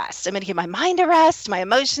you a rest. I'm going to give my mind a rest, my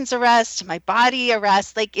emotions a rest, my body a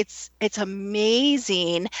rest. It's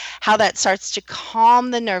amazing how that starts to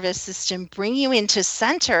calm the nervous system, bring you into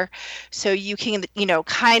center, so you can,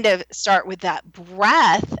 kind of start with that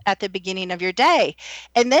breath at the beginning of your day.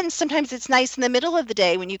 And then sometimes it's nice in the middle of the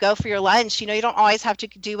day when you go for your lunch. You don't always have to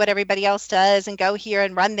do what everybody else does and go here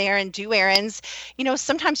and run there and do errands.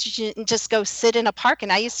 Sometimes you can just go sit in a park.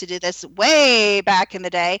 And I used to do this way back in the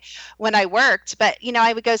day when I worked, but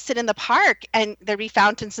I would go sit in the park and there'd be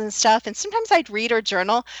fountains and stuff. And sometimes I'd read or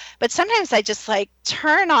journal, but sometimes I just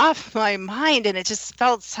turn off my mind, and it just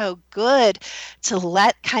felt so good to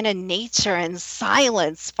let kind of nature and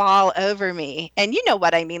silence fall over me. And you know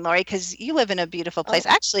what I mean, Laurie, because you live in a beautiful place.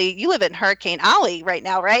 Actually, you live in Hurricane Alley right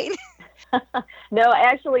now, right? No,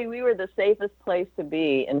 actually, we were the safest place to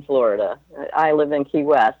be in Florida. I live in Key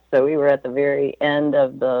West, so we were at the very end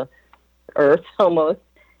of the earth almost,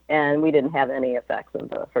 and we didn't have any effects of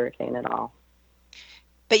the hurricane at all.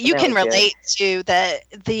 But you can relate to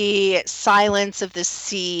the silence of the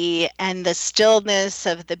sea and the stillness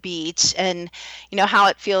of the beach, and how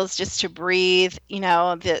it feels just to breathe,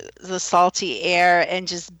 the salty air and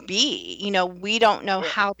just be. We don't know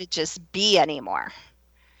how to just be anymore.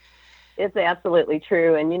 It's absolutely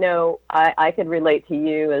true. And I could relate to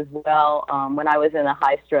you as well. When I was in a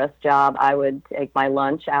high stress job, I would take my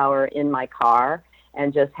lunch hour in my car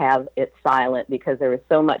and just have it silent, because there was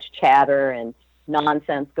so much chatter and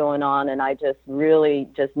nonsense going on, and I just really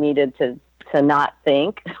just needed to not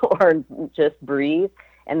think or just breathe.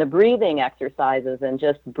 And the breathing exercises and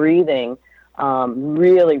just breathing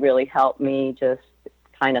really, really helped me just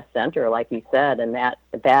kind of center, like you said, and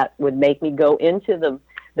that would make me go into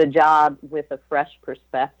the job with a fresh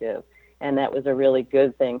perspective, and that was a really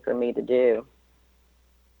good thing for me to do.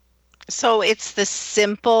 So it's the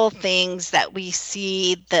simple things that we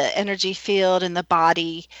see the energy field and the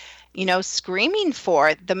body screaming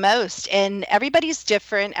for the most. And everybody's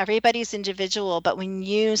different, everybody's individual. But when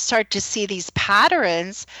you start to see these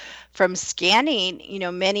patterns from scanning,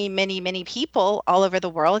 many, many, many people all over the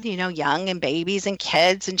world, young and babies and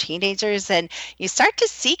kids and teenagers, and you start to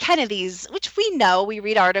see kind of these, which we know, we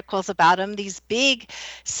read articles about them, these big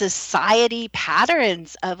society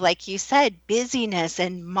patterns of, like you said, busyness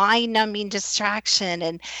and mind-numbing distraction.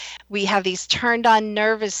 And we have these turned on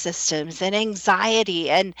nervous systems and anxiety,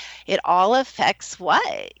 and it all affects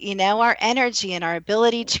what? Our energy and our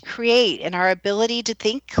ability to create and our ability to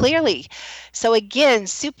think clearly. So again,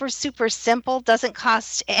 super simple, doesn't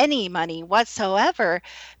cost any money whatsoever,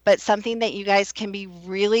 but something that you guys can be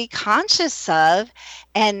really conscious of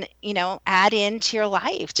and, add into your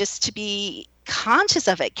life, just to be conscious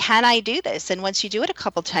of it. Can I do this? And once you do it a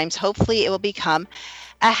couple times, hopefully it will become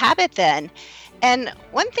a habit then. And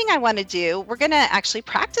one thing I want to do, we're going to actually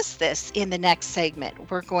practice this in the next segment.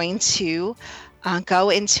 We're going to go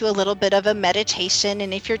into a little bit of a meditation.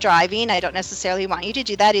 And if you're driving, I don't necessarily want you to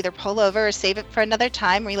do that. Either pull over or save it for another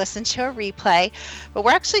time, re-listen to a replay. But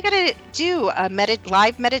we're actually going to do a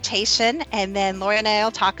live meditation, and then Laurie and I will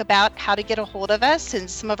talk about how to get a hold of us and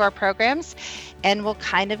some of our programs, and we'll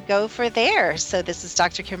kind of go for there. So this is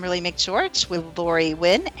Dr. Kimberly McGeorge with Laurie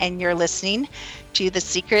Winn, and you're listening to The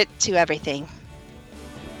Secret to Everything.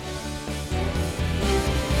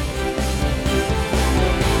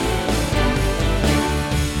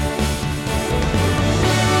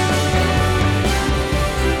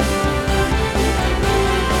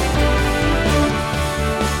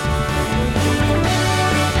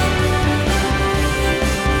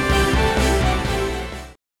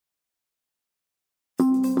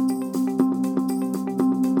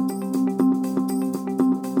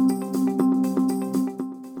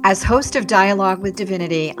 As host of Dialogue with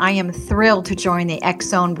Divinity, I am thrilled to join the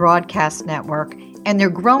X-Zone Broadcast Network and their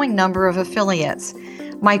growing number of affiliates.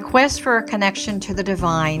 My quest for a connection to the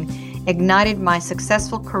divine ignited my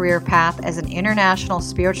successful career path as an international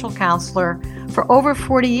spiritual counselor for over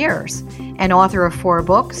 40 years, and author of 4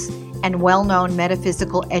 books, and well-known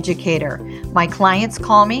metaphysical educator. My clients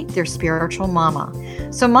call me their spiritual mama.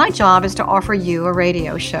 So my job is to offer you a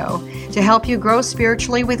radio show to help you grow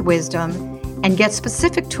spiritually with wisdom and get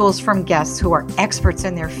specific tools from guests who are experts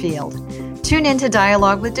in their field. Tune in to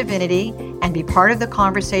Dialogue with Divinity and be part of the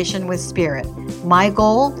conversation with Spirit. My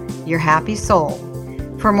goal, your happy soul.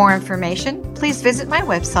 For more information, please visit my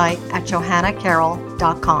website at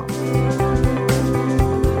johannacarroll.com.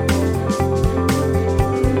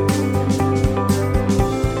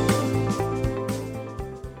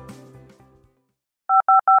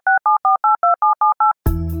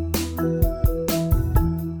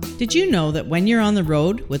 Did you know that when you're on the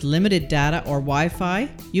road with limited data or Wi-Fi,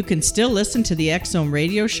 you can still listen to the X-Zone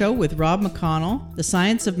radio show with Rob McConnell, The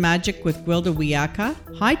Science of Magic with Gwilda Wiyaka,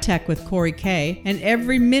 High Tech with Corey Kay, and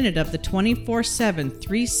every minute of the 24/7,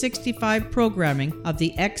 365 programming of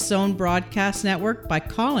the X-Zone Broadcast Network by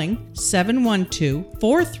calling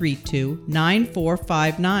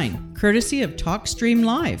 712-432-9459, courtesy of TalkStream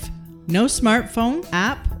Live. No smartphone,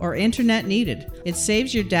 app, or internet needed. It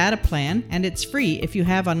saves your data plan, and it's free if you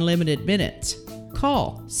have unlimited minutes.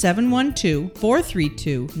 Call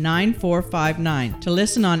 712-432-9459 to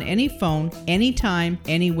listen on any phone, anytime,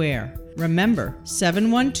 anywhere. Remember,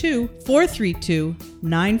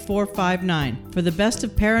 712-432-9459 for the best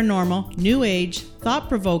of paranormal, new age,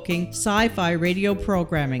 thought-provoking, sci-fi radio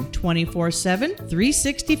programming 24/7,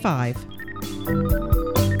 365.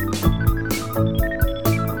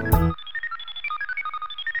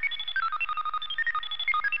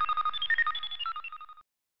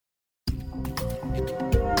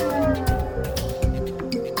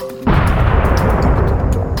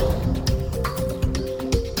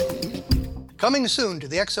 Coming soon to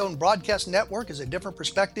the X-Zone Broadcast Network is A Different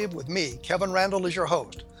Perspective with me, Kevin Randall, as your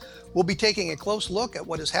host. We'll be taking a close look at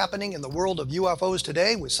what is happening in the world of UFOs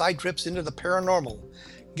today with side trips into the paranormal.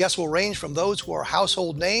 Guests will range from those who are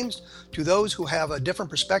household names to those who have a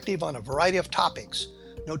different perspective on a variety of topics.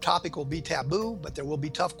 No topic will be taboo, but there will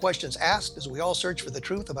be tough questions asked as we all search for the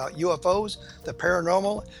truth about UFOs, the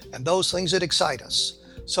paranormal, and those things that excite us.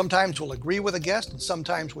 Sometimes we'll agree with a guest and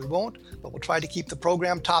sometimes we won't, but we'll try to keep the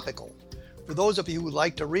program topical. For those of you who would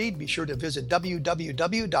like to read, be sure to visit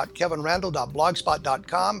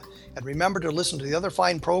www.kevinrandall.blogspot.com and remember to listen to the other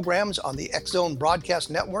fine programs on the X-Zone Broadcast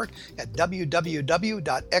Network at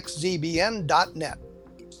www.xzbn.net.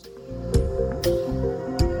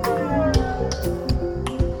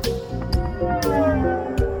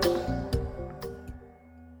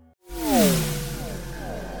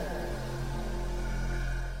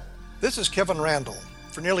 This is Kevin Randall.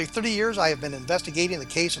 For nearly 30 years, I have been investigating the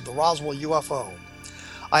case of the Roswell UFO.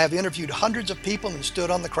 I have interviewed hundreds of people and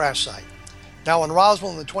stood on the crash site. Now in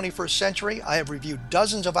Roswell in the 21st century, I have reviewed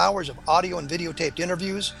dozens of hours of audio and videotaped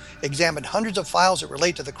interviews, examined hundreds of files that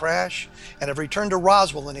relate to the crash, and have returned to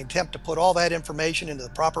Roswell in an attempt to put all that information into the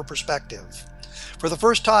proper perspective. For the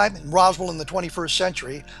first time in Roswell in the 21st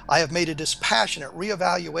century, I have made a dispassionate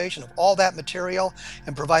reevaluation of all that material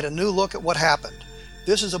and provide a new look at what happened.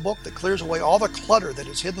 This is a book that clears away all the clutter that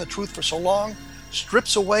has hidden the truth for so long,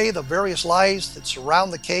 strips away the various lies that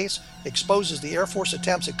surround the case, exposes the Air Force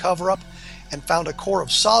attempts at cover-up, and found a core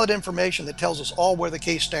of solid information that tells us all where the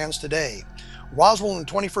case stands today. Roswell in the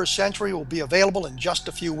 21st century will be available in just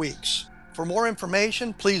a few weeks. For more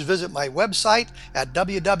information, please visit my website at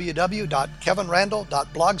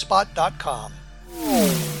www.kevinrandall.blogspot.com.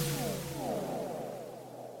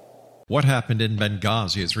 What Happened in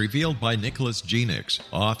Benghazi is revealed by Nicholas Genix,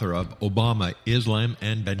 author of Obama, Islam,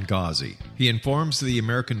 and Benghazi. He informs the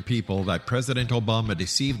American people that President Obama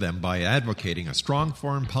deceived them by advocating a strong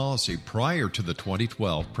foreign policy prior to the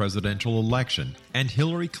 2012 presidential election, and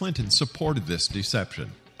Hillary Clinton supported this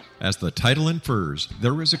deception. As the title infers,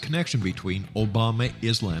 there is a connection between Obama,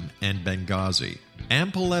 Islam, and Benghazi.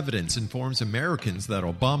 Ample evidence informs Americans that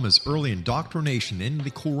Obama's early indoctrination in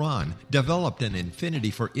the Quran developed an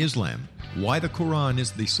affinity for Islam, why the Quran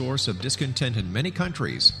is the source of discontent in many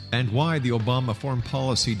countries, and why the Obama foreign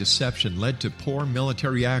policy deception led to poor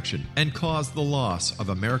military action and caused the loss of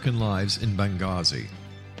American lives in Benghazi.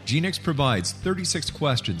 Genix provides 36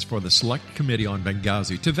 questions for the Select Committee on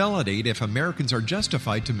Benghazi to validate if Americans are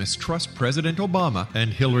justified to mistrust President Obama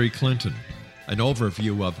and Hillary Clinton. An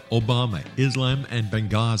overview of Obama, Islam, and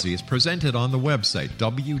Benghazi is presented on the website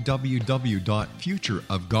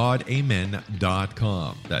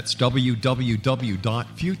www.futureofgodamen.com. That's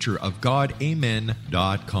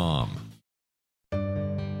www.futureofgodamen.com.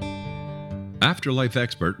 Afterlife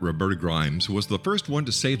expert Roberta Grimes was the first one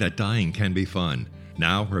to say that dying can be fun.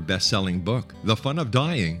 Now her best-selling book, The Fun of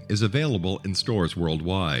Dying, is available in stores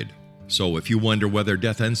worldwide. So if you wonder whether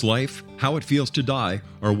death ends life, how it feels to die,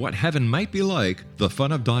 or what heaven might be like, The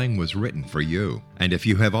Fun of Dying was written for you. And if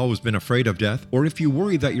you have always been afraid of death, or if you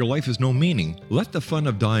worry that your life has no meaning, let The Fun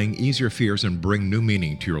of Dying ease your fears and bring new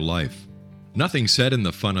meaning to your life. Nothing said in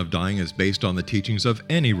The Fun of Dying is based on the teachings of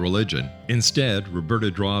any religion. Instead,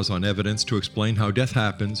 Roberta draws on evidence to explain how death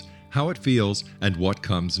happens, how it feels, and what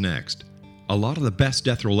comes next. A lot of the best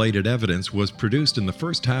death-related evidence was produced in the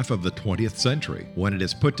first half of the 20th century. When it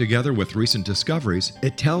is put together with recent discoveries,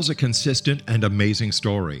 it tells a consistent and amazing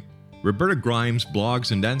story. Roberta Grimes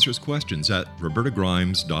blogs and answers questions at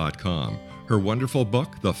robertagrimes.com. Her wonderful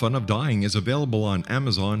book, The Fun of Dying, is available on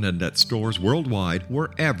Amazon and at stores worldwide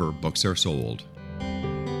wherever books are sold.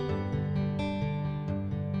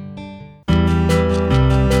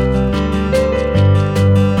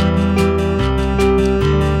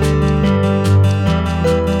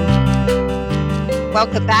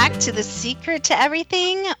 Welcome back to The Secret to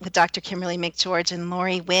Everything with Dr. Kimberly McGeorge and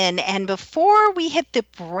Laurie Winn. And before we hit the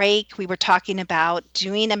break, we were talking about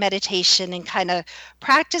doing a meditation and kind of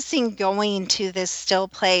practicing going to this still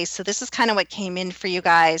place. So this is kind of what came in for you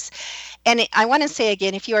guys. And I want to say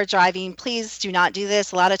again, if you are driving, please do not do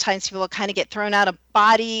this. A lot of times people kind of get thrown out of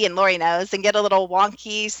body, and Laurie knows, and get a little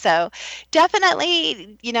wonky. So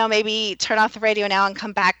definitely, maybe turn off the radio now and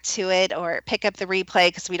come back to it, or pick up the replay,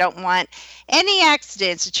 because we don't want any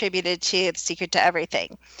accidents attributed to The Secret to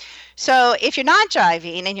Everything. So if you're not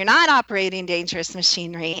driving and you're not operating dangerous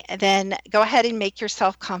machinery, then go ahead and make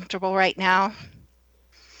yourself comfortable right now.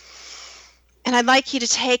 And I'd like you to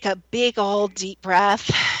take a big old deep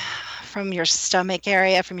breath from your stomach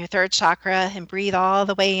area, from your third chakra, and breathe all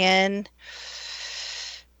the way in.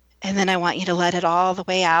 And then I want you to let it all the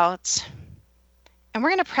way out. And we're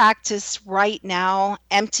going to practice right now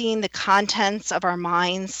emptying the contents of our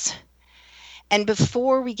minds. And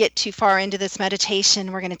before we get too far into this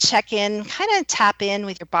meditation, we're going to check in, kind of tap in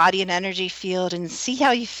with your body and energy field and see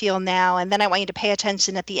how you feel now. And then I want you to pay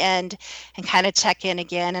attention at the end and kind of check in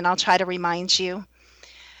again, and I'll try to remind you.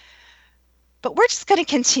 But we're just going to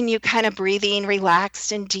continue kind of breathing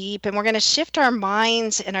relaxed and deep, and we're going to shift our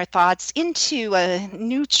minds and our thoughts into a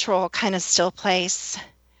neutral kind of still place.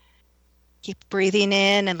 Keep breathing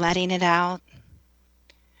in and letting it out.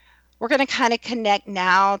 We're going to kind of connect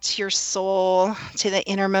now to your soul, to the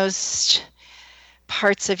innermost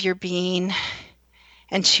parts of your being,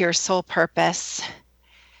 and to your soul purpose.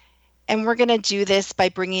 And we're going to do this by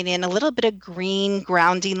bringing in a little bit of green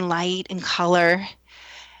grounding light and color.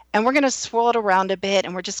 And we're going to swirl it around a bit,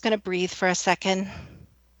 and we're just going to breathe for a second.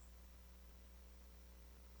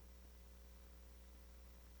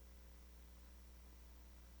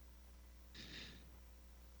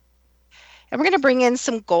 And we're going to bring in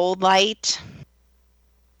some gold light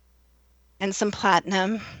and some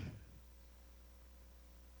platinum.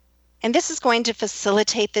 And this is going to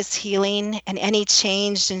facilitate this healing and any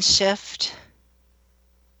change and shift.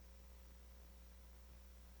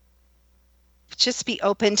 Just be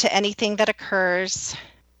open to anything that occurs.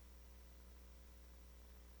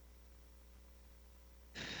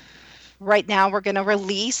 Right now, we're going to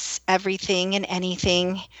release everything and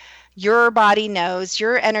anything. Your body knows,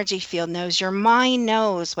 your energy field knows, your mind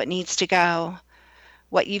knows what needs to go,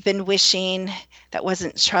 what you've been wishing that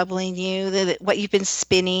wasn't troubling you, what you've been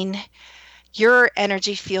spinning. Your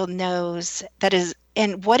energy field knows that is,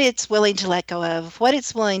 and what it's willing to let go of, what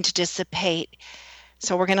it's willing to dissipate.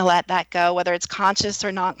 So we're going to let that go, whether it's conscious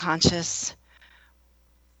or not conscious.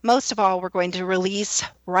 Most of all, we're going to release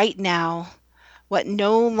right now what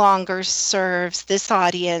no longer serves this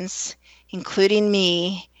audience, including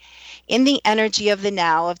me, in the energy of the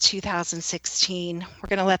now of 2016. We're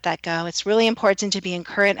going to let that go. It's really important to be in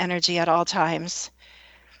current energy at all times.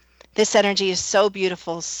 This energy is so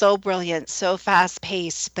beautiful, so brilliant, so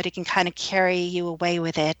fast-paced, but it can kind of carry you away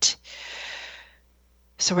with it.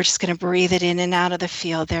 So we're just going to breathe it in and out of the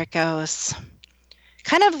field. There it goes.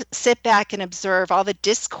 Kind of sit back and observe all the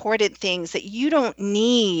discordant things that you don't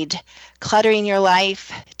need, cluttering your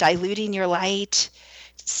life, diluting your light,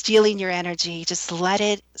 stealing your energy. Just let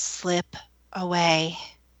it slip away.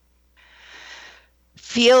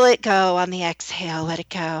 Feel it go on the exhale. Let it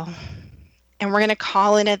go. And we're going to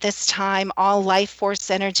call in at this time all life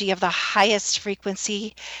force energy of the highest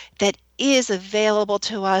frequency that is available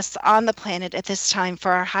to us on the planet at this time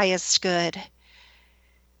for our highest good.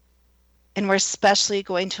 And we're especially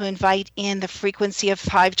going to invite in the frequency of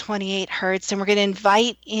 528 hertz, and we're going to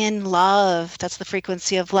invite in love. That's the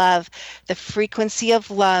frequency of love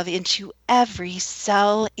into every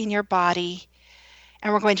cell in your body.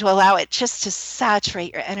 And we're going to allow it just to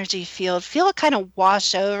saturate your energy field. Feel it kind of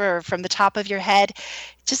wash over from the top of your head,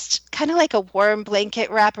 just kind of like a warm blanket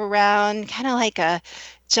wrap around, kind of like a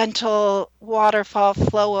gentle waterfall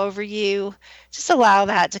flow over you. Just allow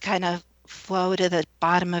that to kind of flow to the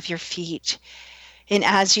bottom of your feet. And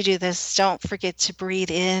as you do this, don't forget to breathe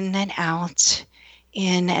in and out,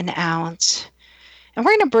 in and out. And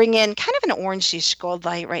we're going to bring in kind of an orangish gold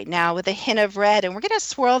light right now with a hint of red, and we're going to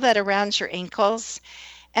swirl that around your ankles.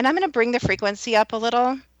 And I'm going to bring the frequency up a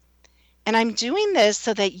little. And I'm doing this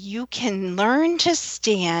so that you can learn to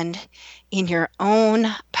stand in your own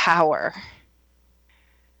power.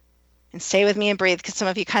 And stay with me and breathe, because some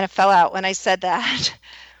of you kind of fell out when I said that.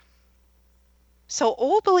 So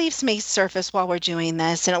old beliefs may surface while we're doing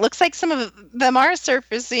this, and it looks like some of them are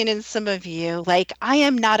surfacing in some of you, like, I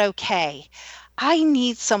am not okay. I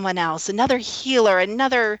need someone else, another healer,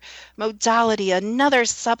 another modality, another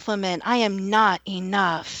supplement. I am not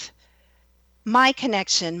enough. My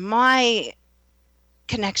connection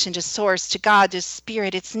to source, to God, to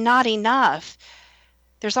spirit, it's not enough.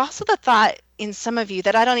 There's also the thought in some of you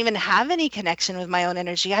that I don't even have any connection with my own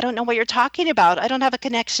energy. I don't know what you're talking about. I don't have a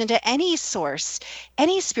connection to any source,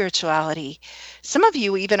 any spirituality. Some of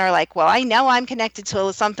you even are like, well, I know I'm connected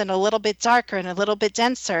to something a little bit darker and a little bit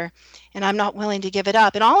denser, and I'm not willing to give it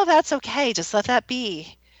up. And all of that's okay. Just let that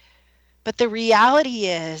be. But the reality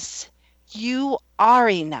is you are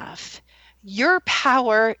enough. Your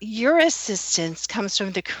power, your assistance comes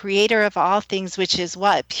from the creator of all things, which is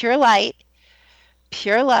what? Pure light,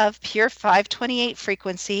 pure love, pure 528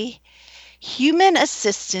 frequency. Human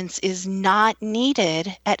assistance is not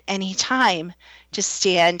needed at any time to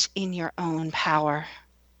stand in your own power.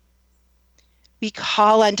 We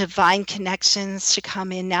call on divine connections to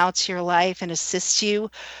come in now to your life and assist you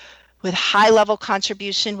with high-level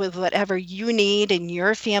contribution with whatever you need in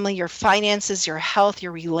your family, your finances, your health,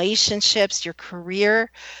 your relationships, your career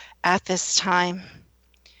at this time.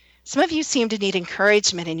 Some of you seem to need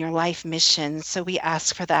encouragement in your life mission, so we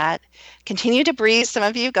ask for that. Continue to breathe. Some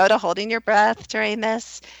of you go to holding your breath during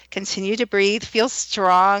this. Continue to breathe. Feel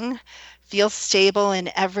strong. Feel stable in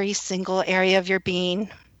every single area of your being.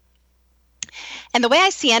 And the way I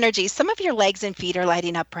see energy, some of your legs and feet are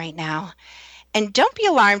lighting up right now. And don't be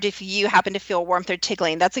alarmed if you happen to feel warmth or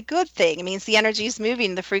tingling. That's a good thing. It means the energy is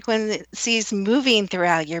moving, the frequency is moving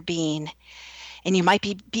throughout your being. And you might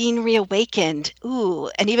be being reawakened,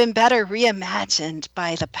 and even better, reimagined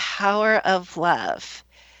by the power of love.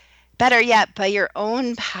 Better yet, by your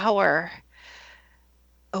own power,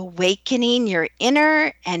 awakening your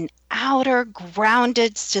inner and outer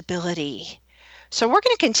grounded stability. So we're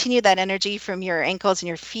going to continue that energy from your ankles and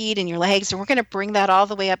your feet and your legs, and we're going to bring that all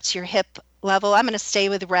the way up to your hip level. I'm going to stay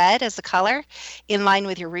with red as a color in line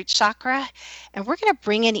with your root chakra, and we're going to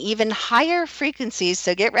bring in even higher frequencies.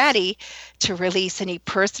 So get ready to release any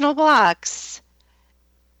personal blocks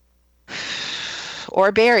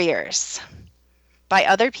or barriers by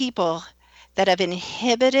other people that have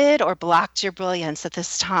inhibited or blocked your brilliance at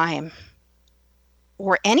this time,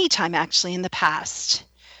 or any time actually in the past.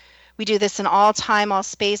 We do this in all time, all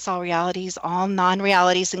space, all realities, all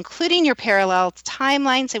non-realities, including your parallel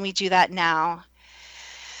timelines, and we do that now.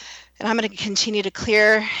 And I'm going to continue to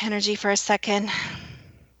clear energy for a second.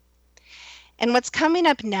 And what's coming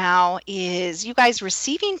up now is you guys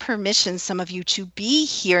receiving permission, some of you, to be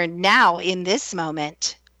here now in this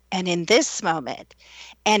moment, and in this moment,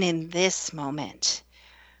 and in this moment.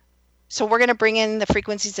 So we're going to bring in the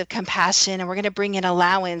frequencies of compassion, and we're going to bring in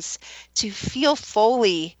allowance to feel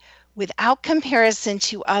fully, without comparison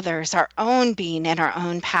to others, our own being and our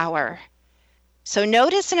own power. So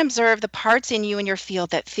notice and observe the parts in you and your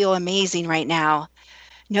field that feel amazing right now.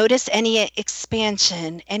 Notice any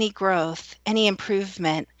expansion, any growth, any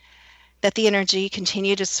improvement, that the energy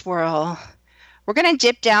continue to swirl. We're going to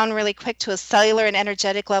dip down really quick to a cellular and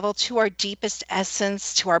energetic level, to our deepest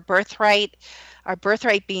essence, to our birthright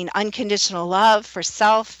being unconditional love for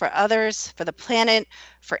self, for others, for the planet,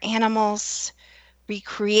 for animals.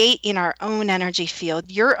 Recreate in our own energy field,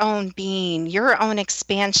 your own being, your own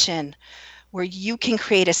expansion, where you can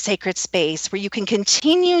create a sacred space, where you can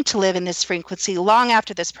continue to live in this frequency long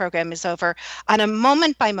after this program is over, on a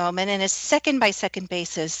moment by moment and a second by second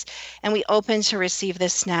basis. And we open to receive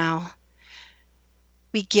this now.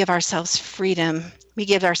 We give ourselves freedom. We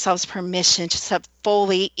give ourselves permission to step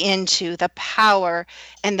fully into the power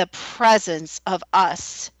and the presence of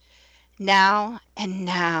us. Now and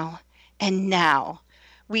now. And now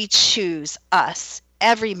we choose us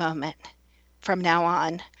every moment from now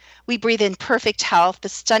on. We breathe in perfect health, the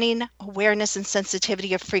stunning awareness and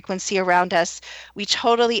sensitivity of frequency around us. We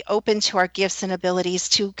totally open to our gifts and abilities,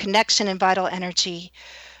 to connection and vital energy.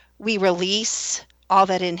 We release all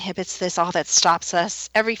that inhibits this, all that stops us.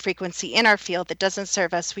 Every frequency in our field that doesn't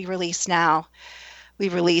serve us, we release now. We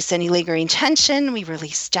release any lingering tension. We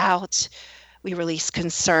release doubt. We release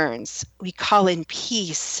concerns. We call in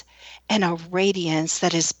peace and a radiance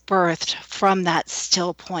that is birthed from that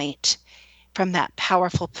still point, from that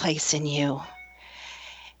powerful place in you.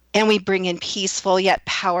 And we bring in peaceful yet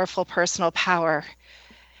powerful personal power.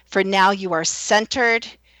 For now you are centered,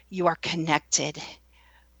 you are connected.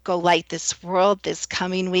 Go light this world this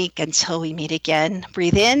coming week until we meet again.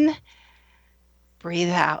 Breathe in, breathe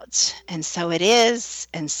out. And so it is,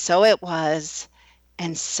 and so it was,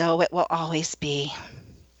 and so it will always be.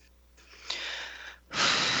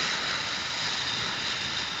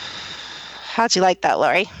 How'd you like that,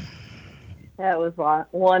 Laurie? That was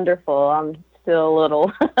wonderful. I'm still a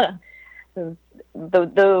little...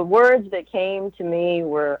 The words that came to me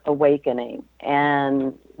were awakening.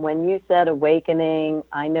 And when you said awakening,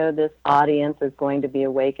 I know this audience is going to be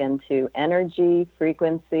awakened to energy,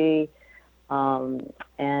 frequency,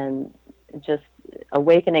 and just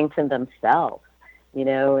awakening to themselves, you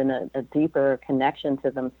know, and a deeper connection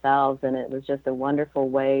to themselves. And it was just a wonderful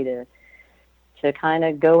way to kind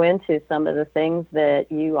of go into some of the things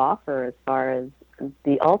that you offer as far as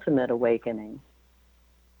the ultimate awakening.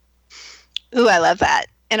 Ooh, I love that.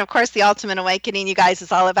 And of course, the ultimate awakening, you guys,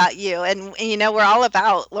 is all about you. And you know, we're all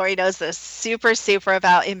about, Laurie knows this, super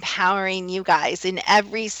about empowering you guys in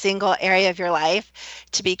every single area of your life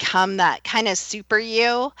to become that kind of super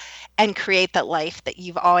you and create that life that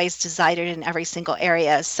you've always desired in every single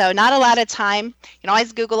area. So not a lot of time. You can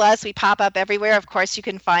always Google us. We pop up everywhere. Of course, you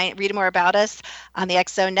can read more about us on the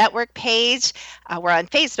X-Zone Network page. We're on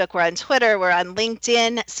Facebook. We're on Twitter. We're on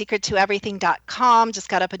LinkedIn, secrettoeverything.com. Just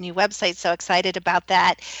got up a new website. So excited about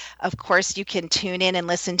that. Of course, you can tune in and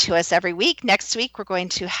listen to us every week. Next week, we're going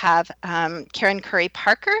to have Karen Curry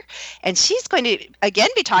Parker, and she's going to, again,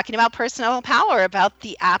 be talking about personal power, about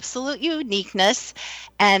the absolute uniqueness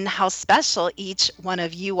and how special each one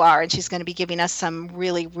of you are. And she's going to be giving us some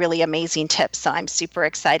really, really amazing tips. So I'm super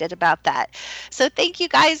excited about that. So thank you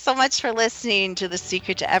guys so much for listening to The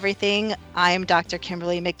Secret to Everything. I'm Dr.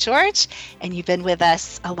 Kimberly McGeorge, and you've been with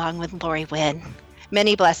us along with Laurie Winn.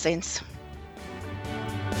 Many blessings.